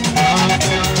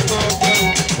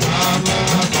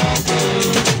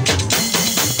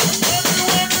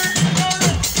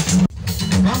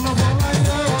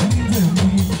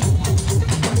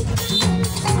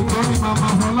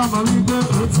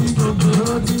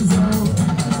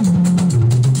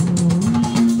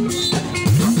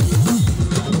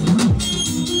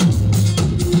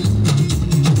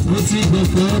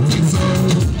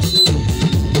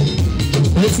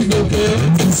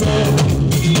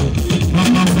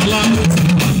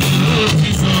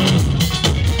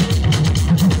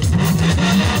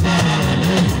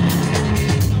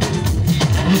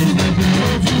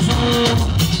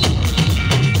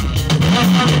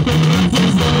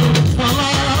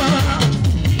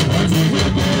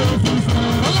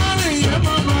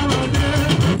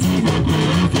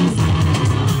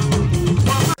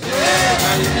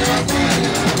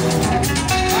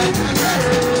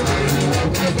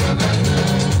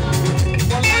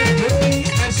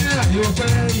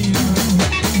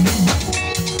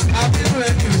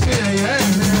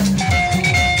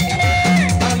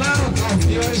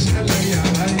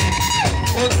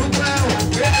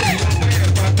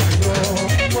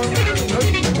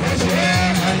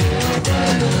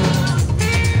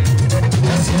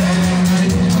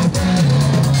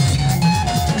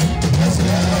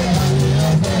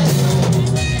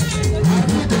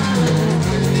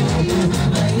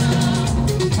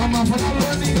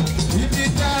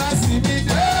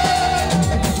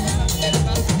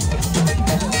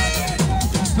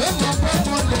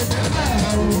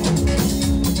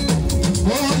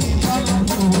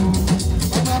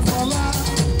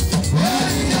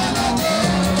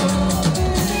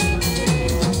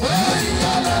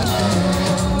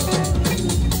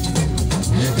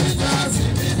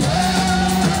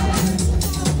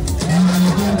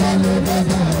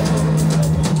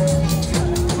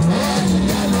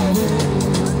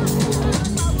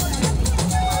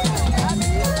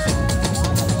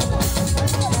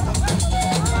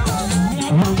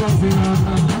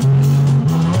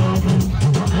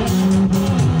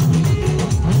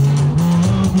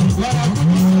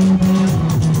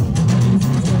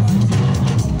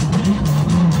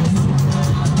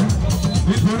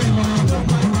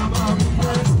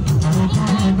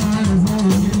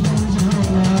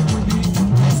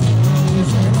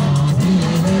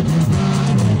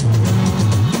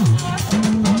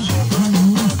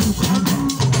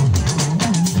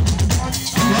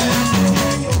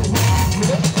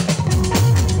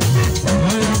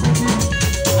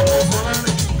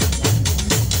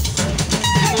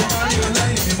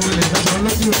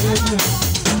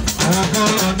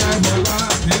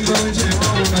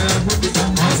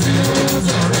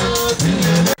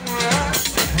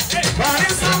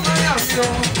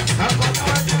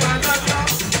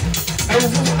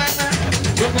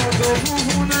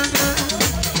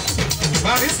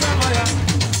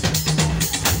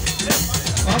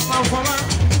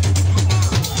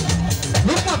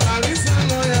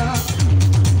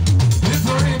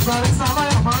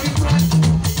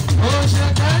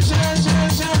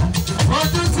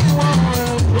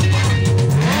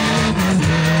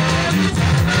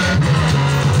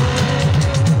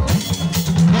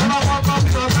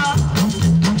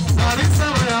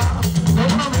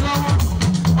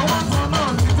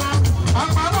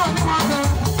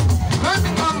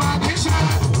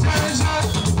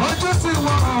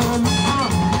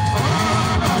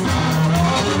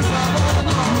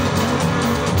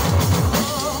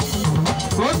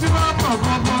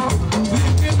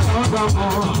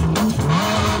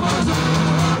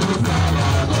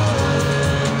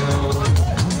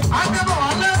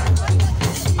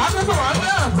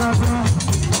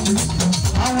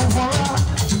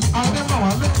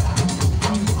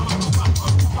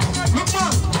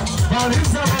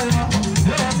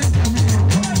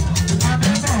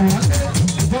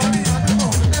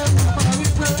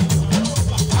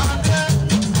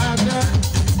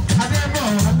 Adé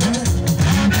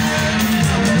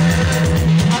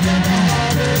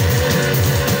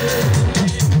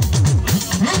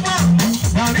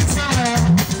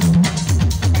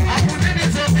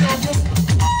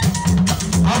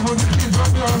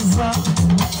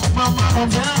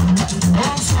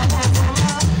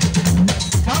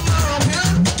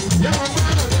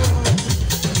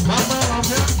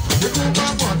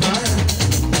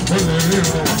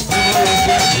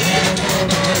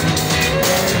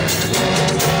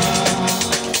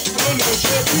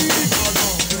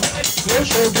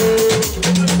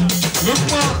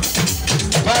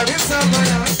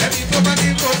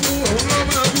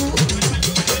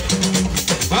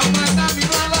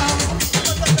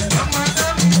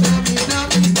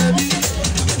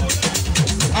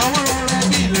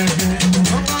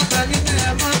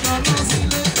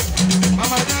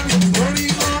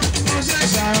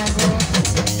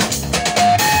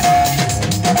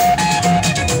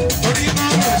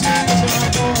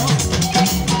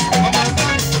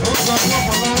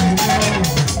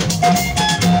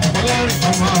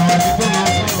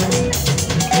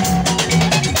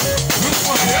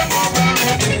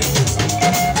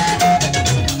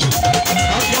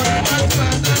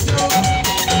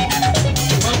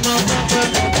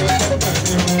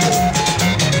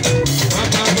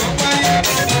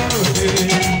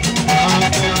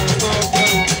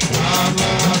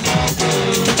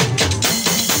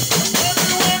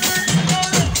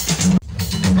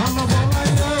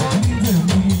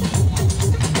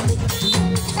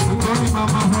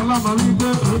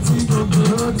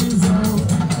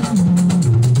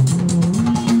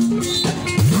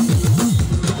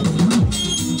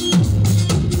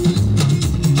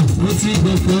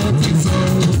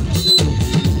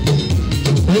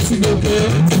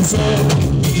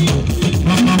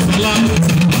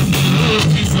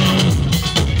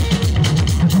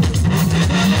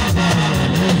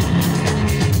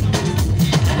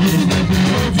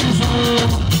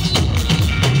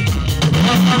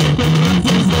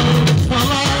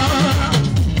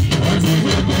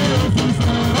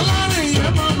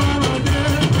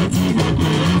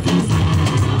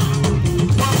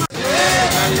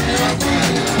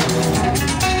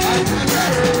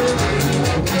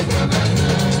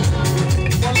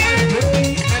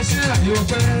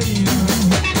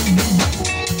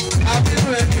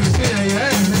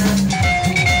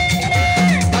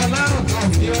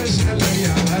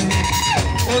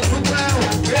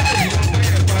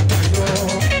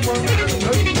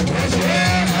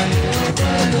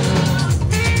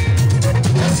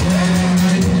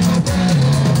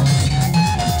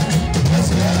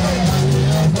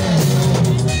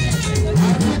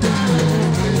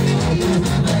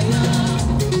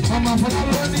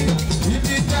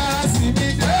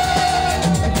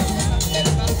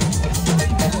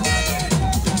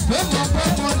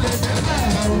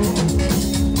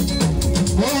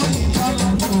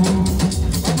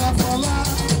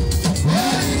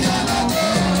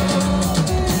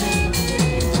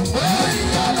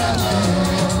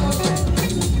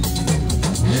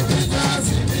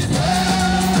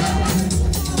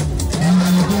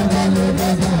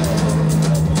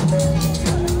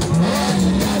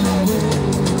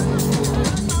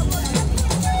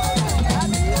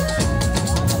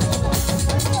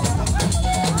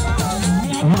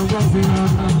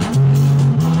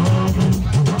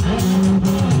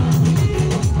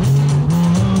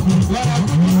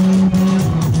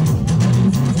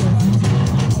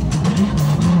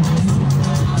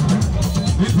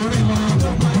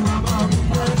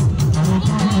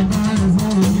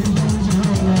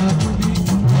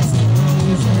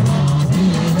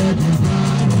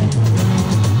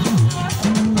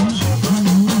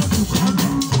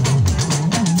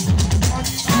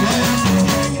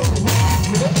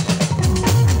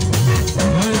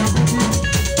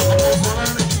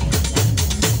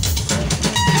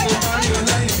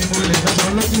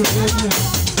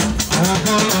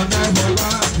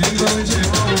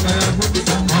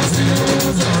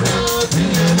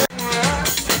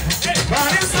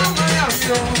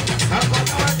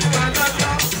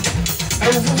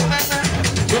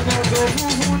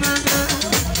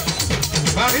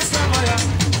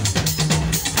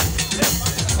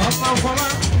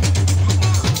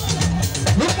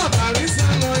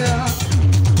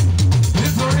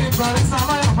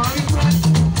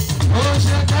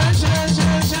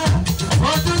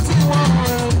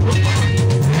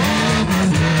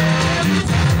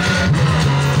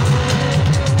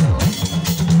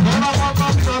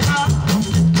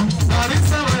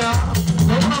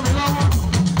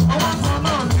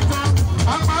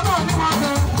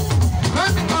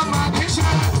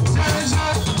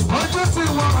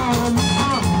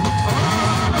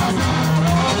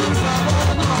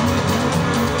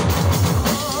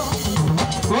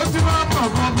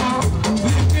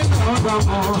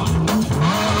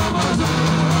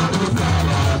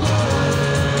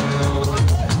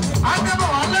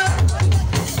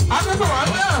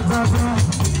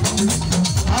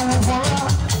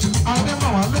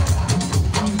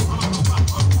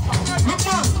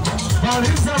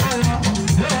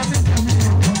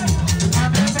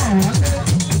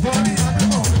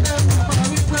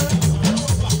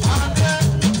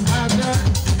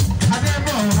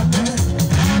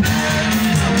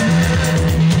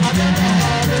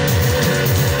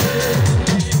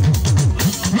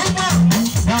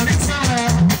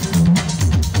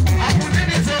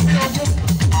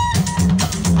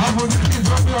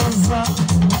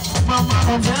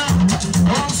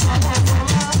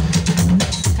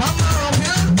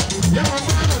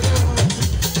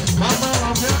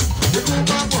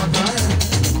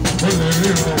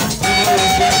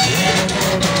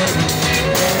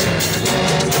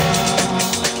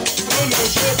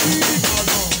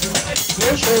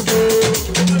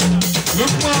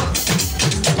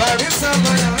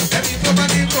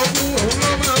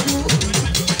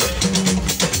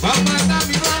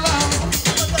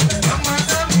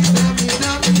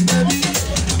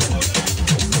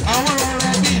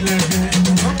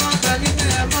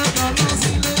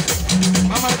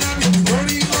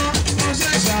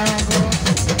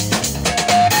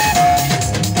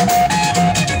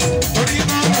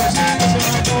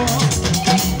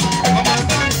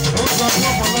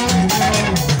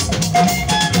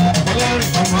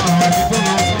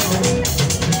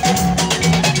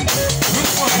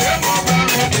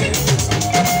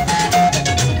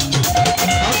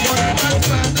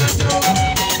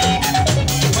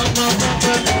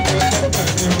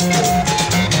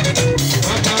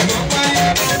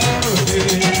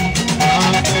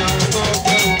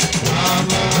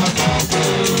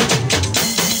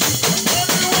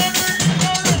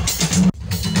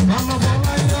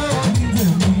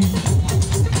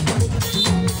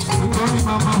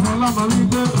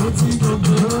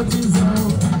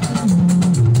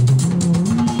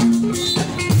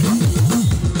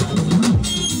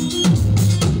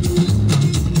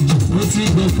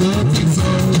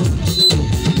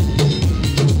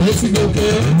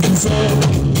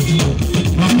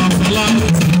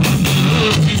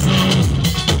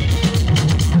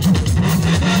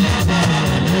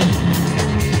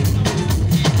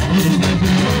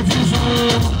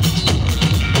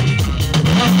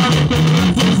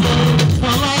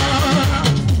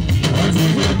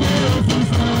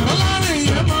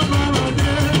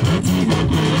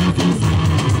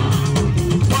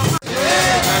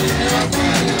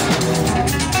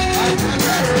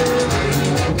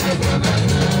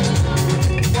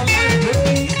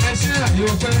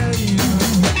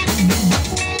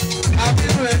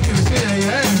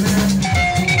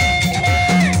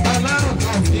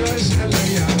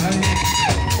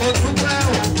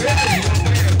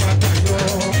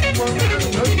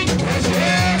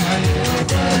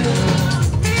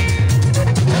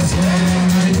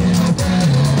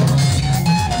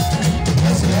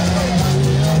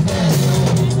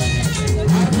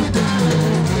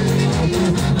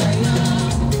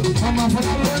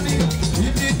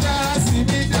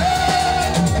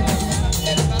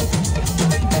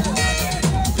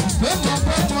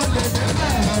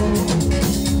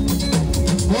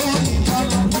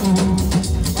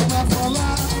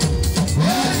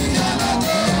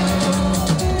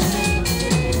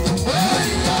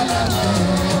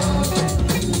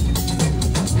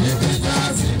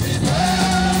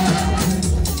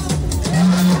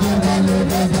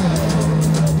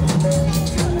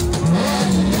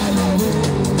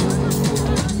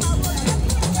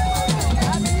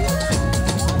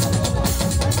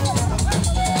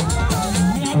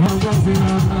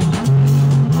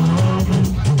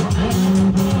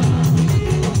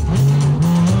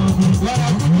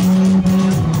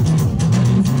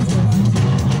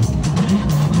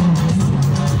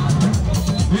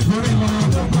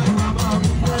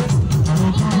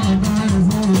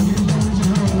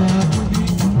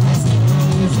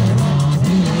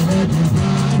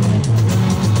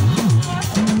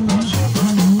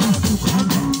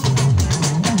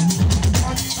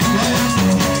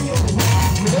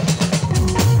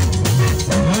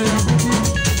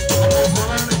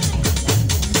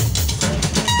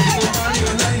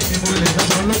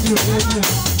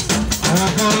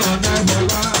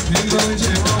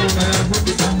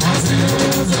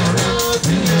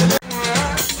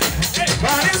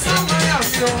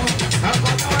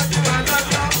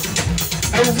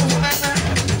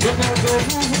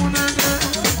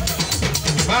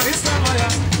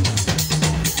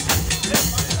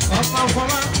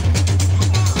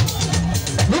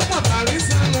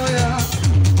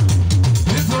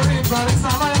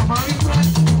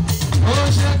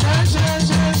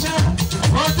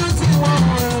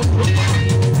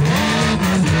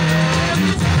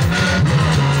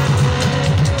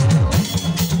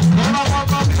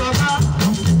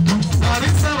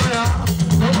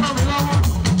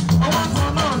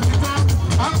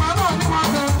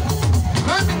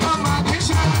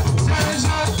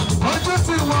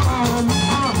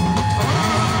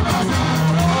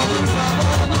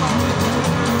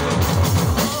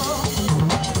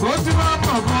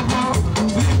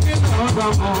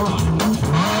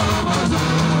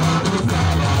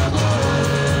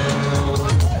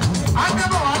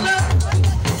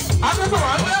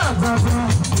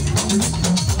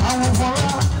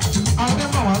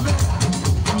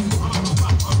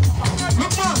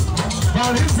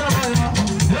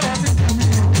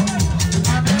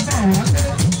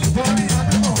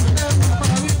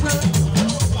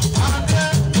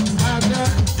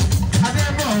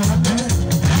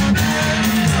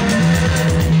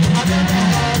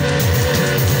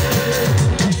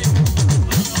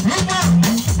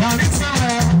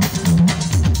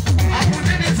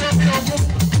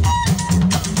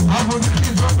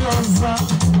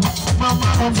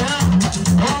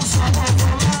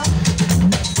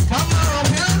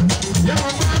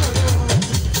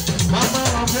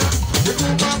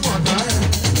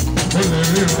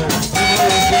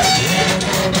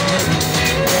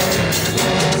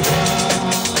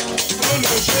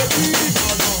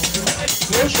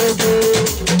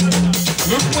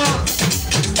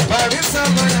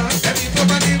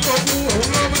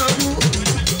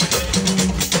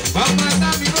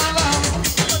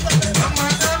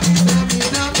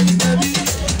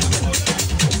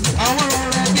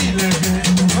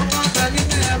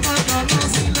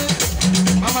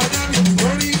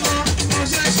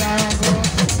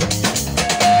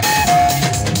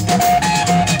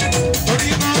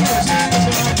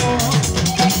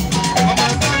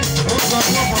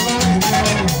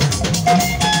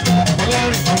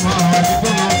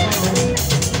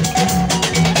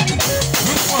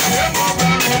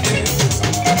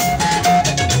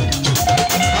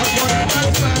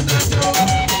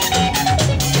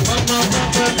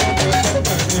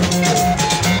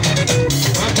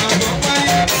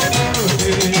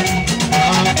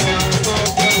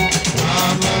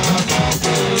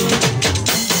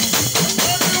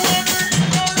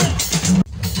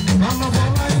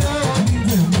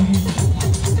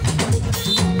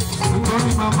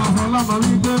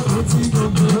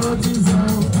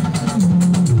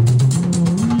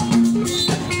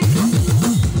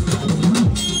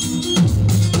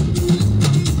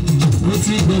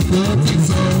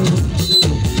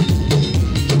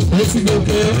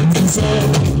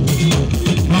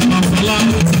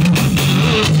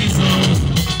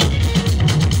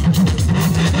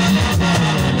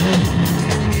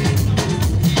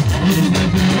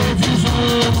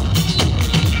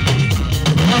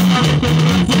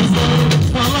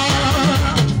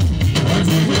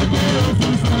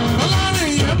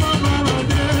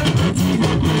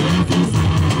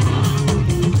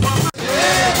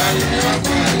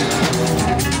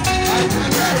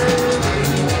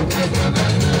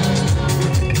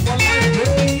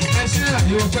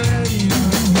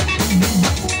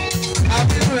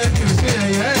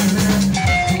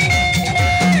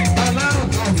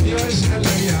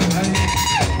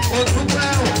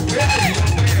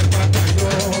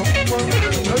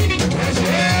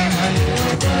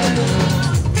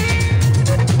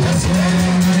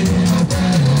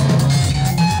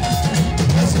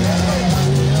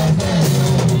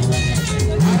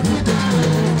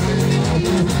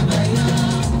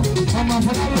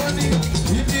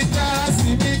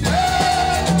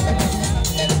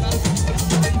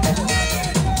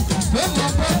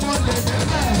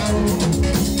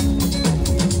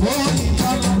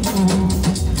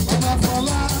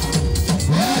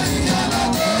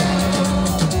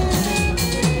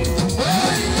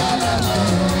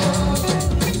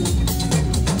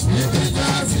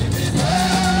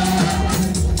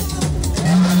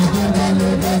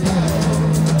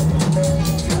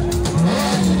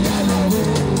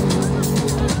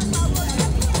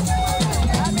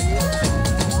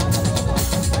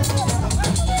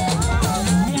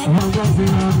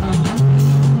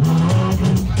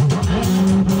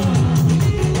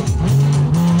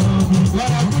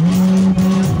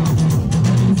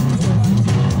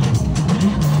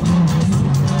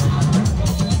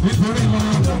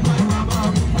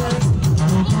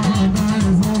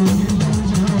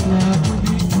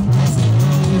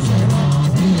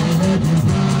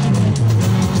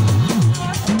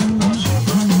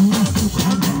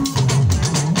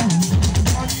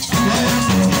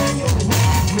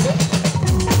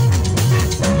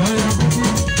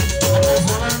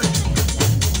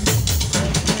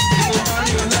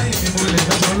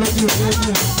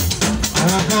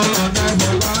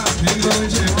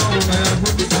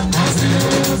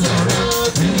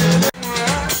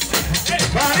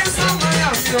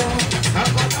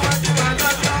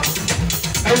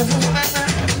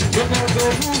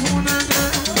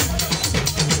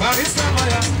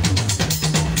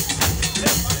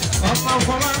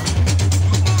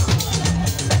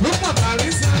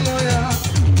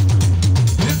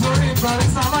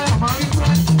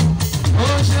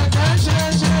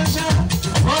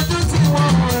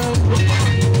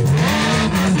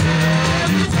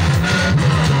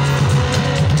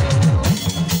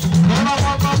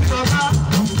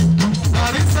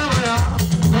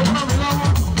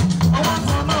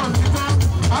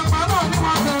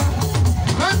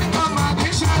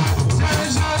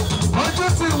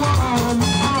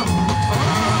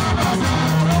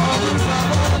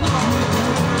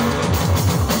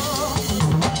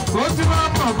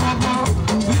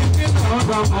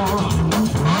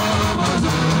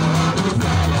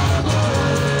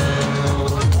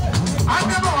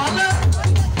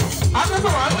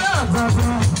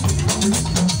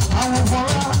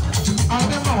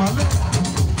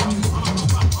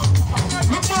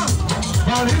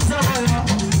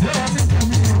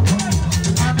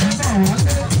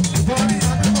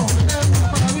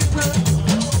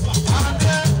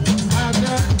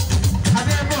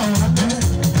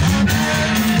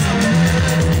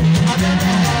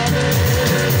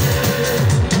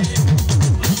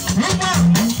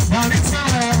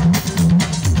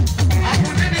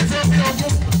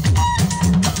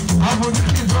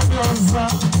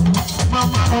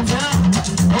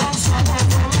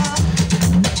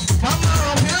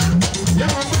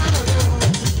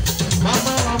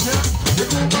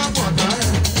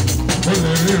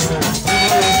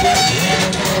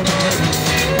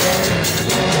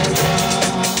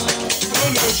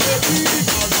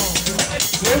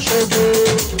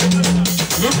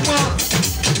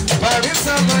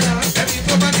Barista Maya, ẹni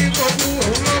tó bá ní kó kú,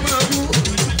 òun ló máa kú.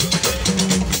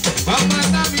 Mama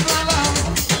dami lọ́la,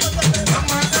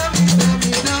 mama dami.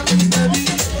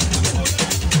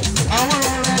 Àwọn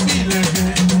ọ̀rẹ́ bí ilẹ̀kẹ̀,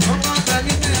 ọmọ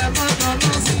tàbí tẹ ẹ má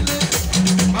dáná sílé.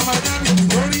 Mama dami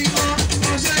orí mọ́,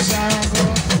 mo ṣe ṣàkọ.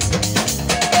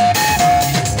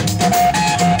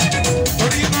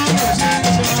 Orí mọ́, mo ṣe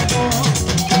ṣàkọ.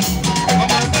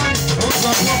 Mama dami ó sọ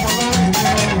fún ọmọlárin mi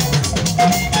ọ̀.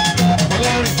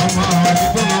 Ọlọ́rin ọmọ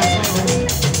àdúgbò lọ sọ̀rọ̀.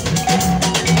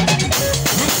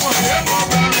 Lúpọ̀ yẹ mọ́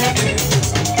bá rẹ̀ dé.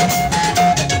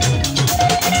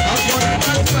 Àpọ̀lẹ́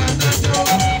bá tún adájọ́.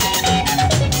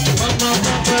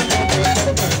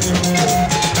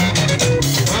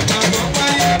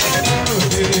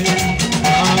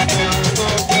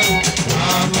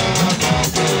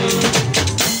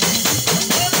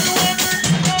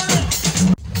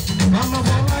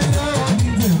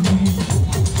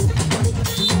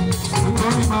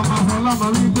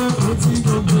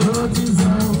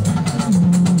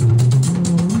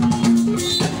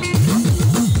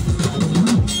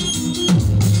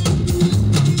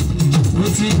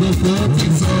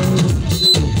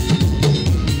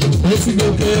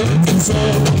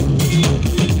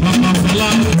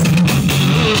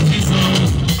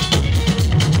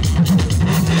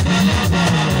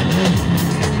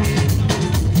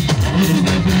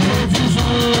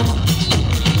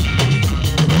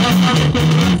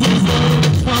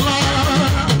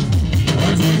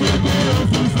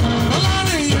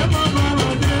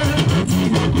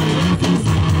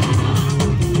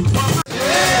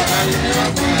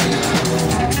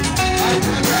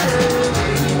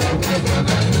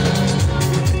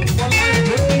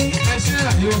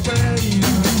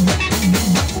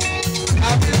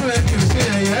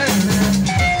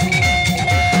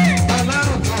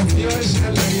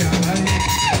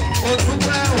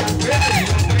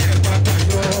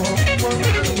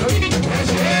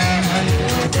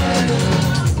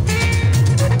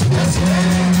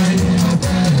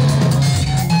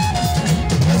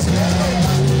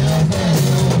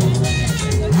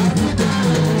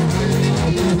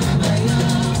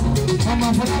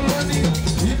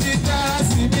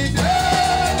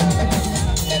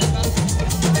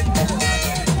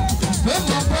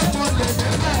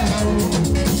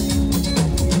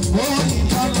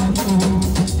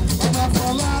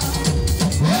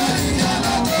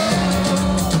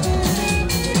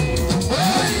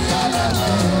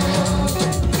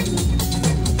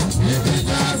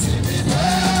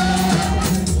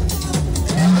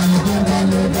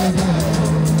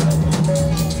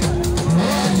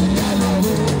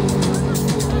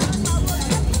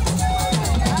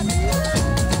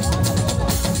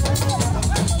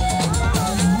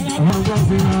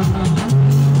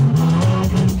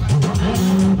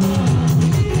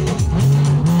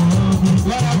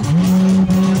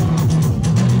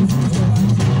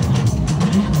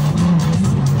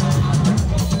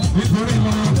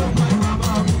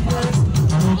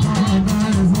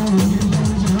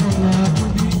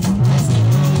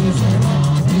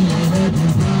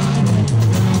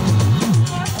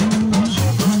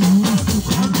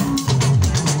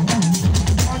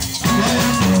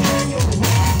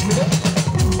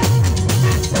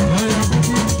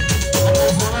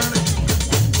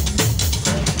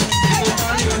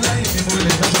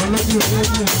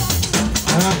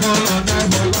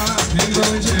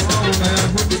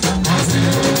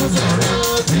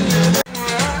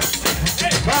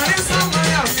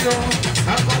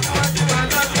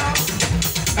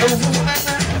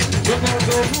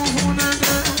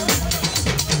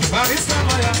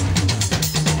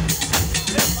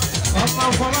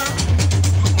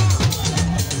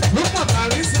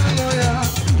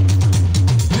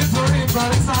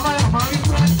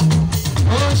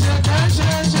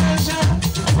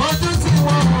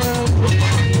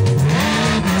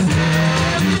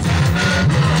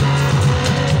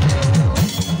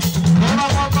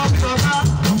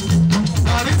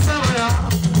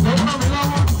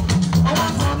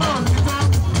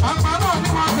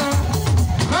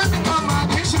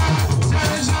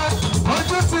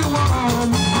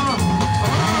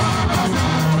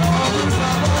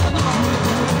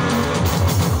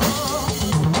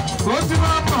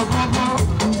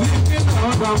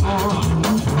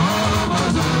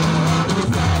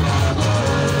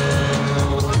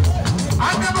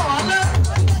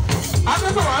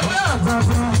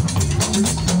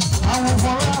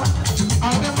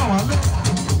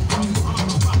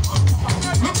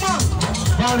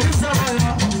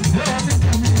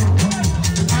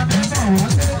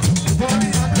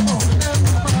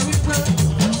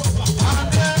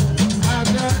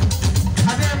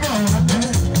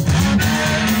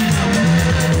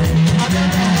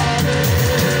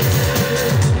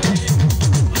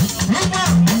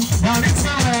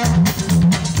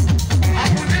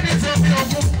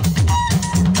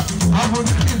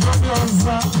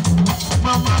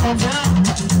 Ọmọ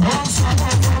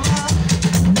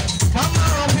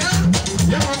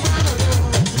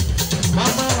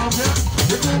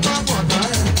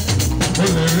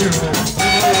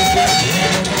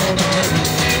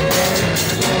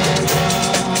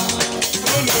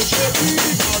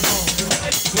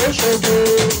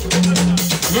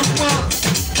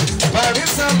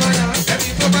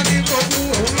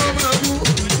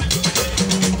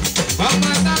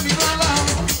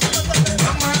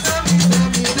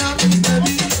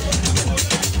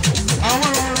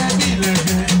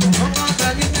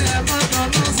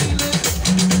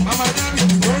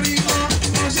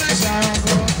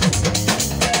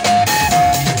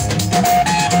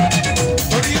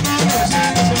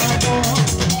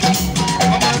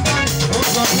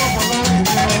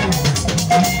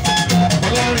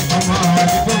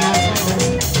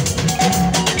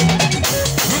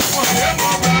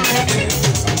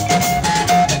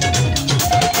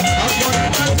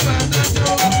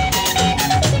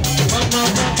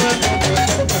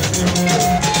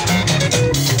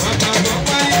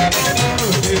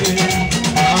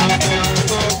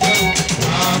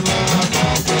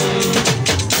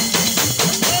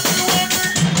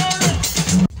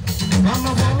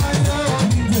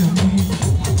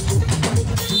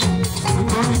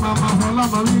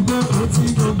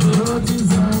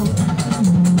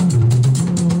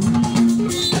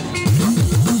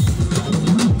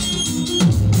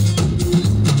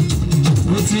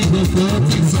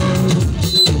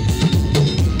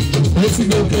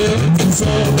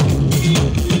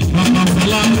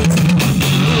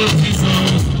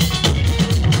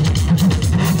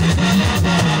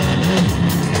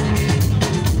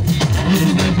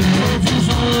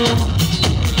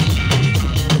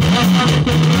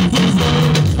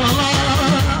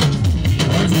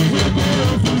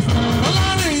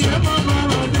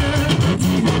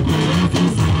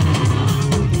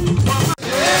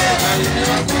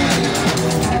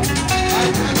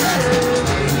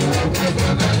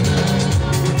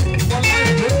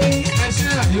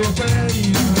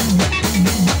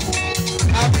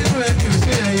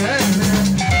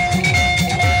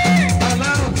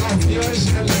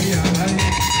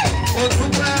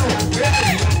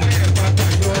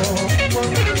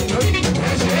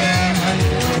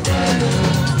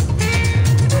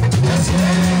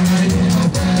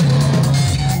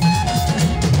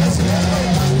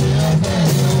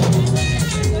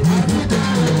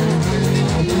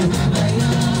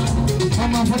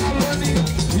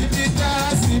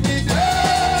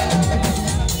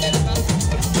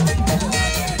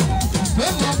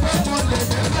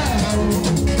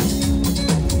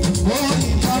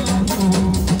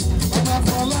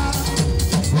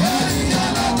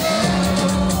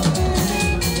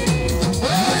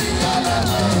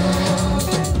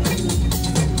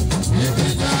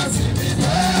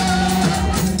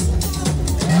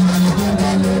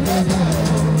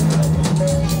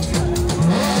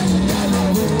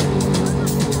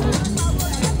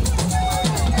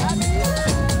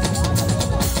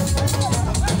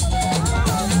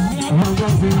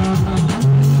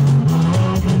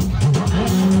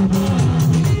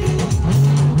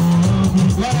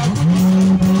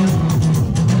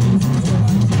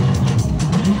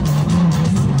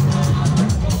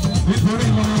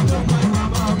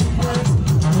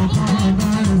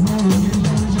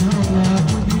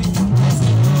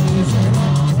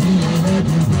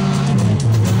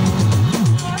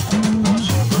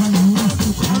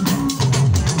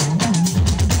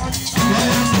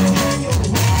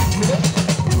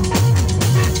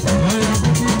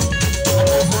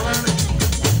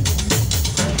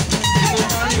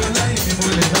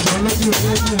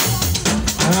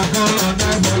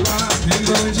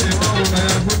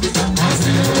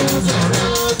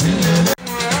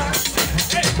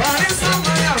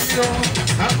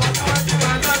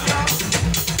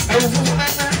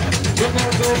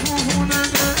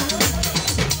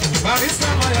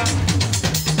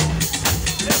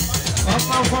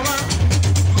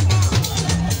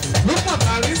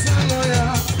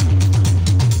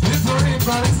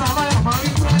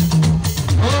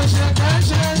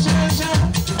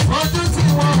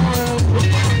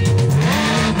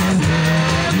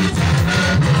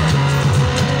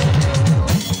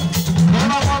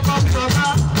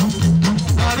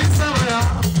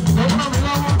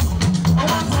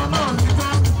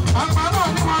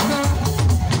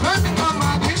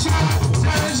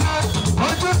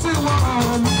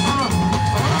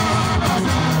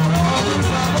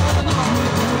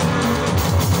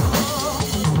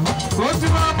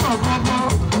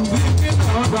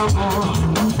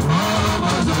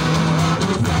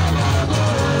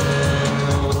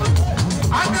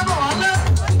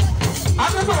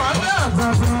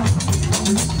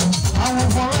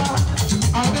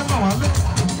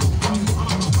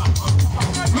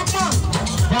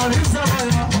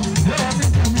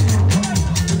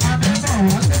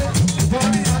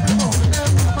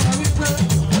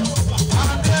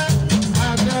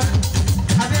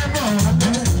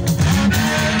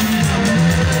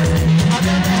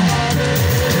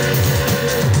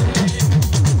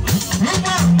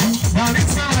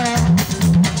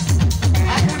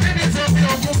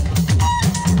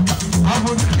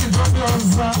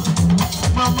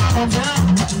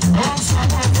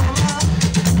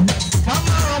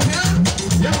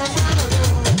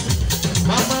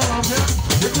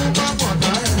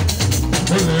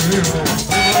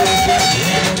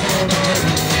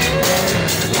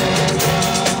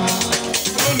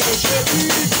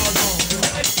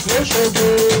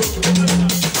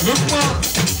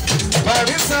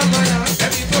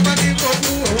ẹni tó bá ní kó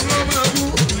kú òun ló máa kú.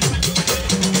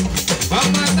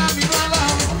 Mama dami lọ́la,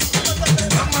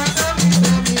 mama dami.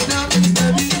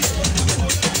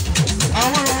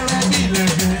 Àwọn ọ̀rẹ́ bí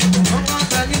ilẹ̀kẹ̀, ọmọ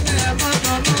tàbí tẹ ẹ má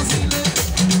dáná sílé.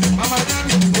 Mama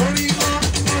dami orí mọ́,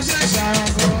 mo ṣe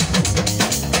ṣàkọ.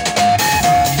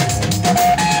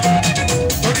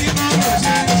 Orí mọ́ mo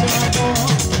ṣe ṣàkọ.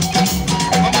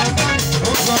 Mama dami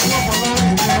ó sọ fún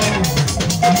ọmọlárin lọ.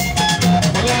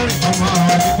 Ọmọlárin ọmọ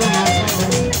àdúgbò lọ sọ̀rọ̀.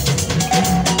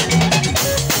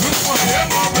 Lúpọ̀ ṣé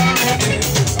mo bá rẹ̀ dé.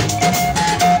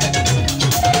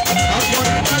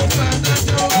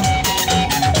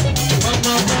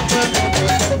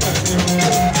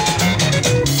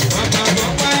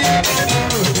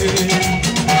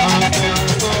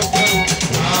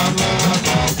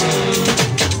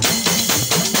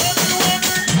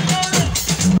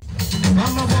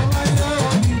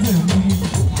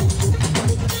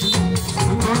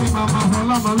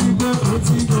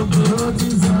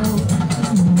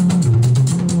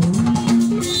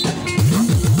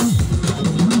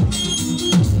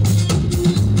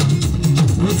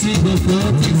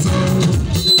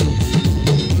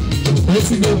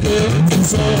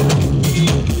 Let's go,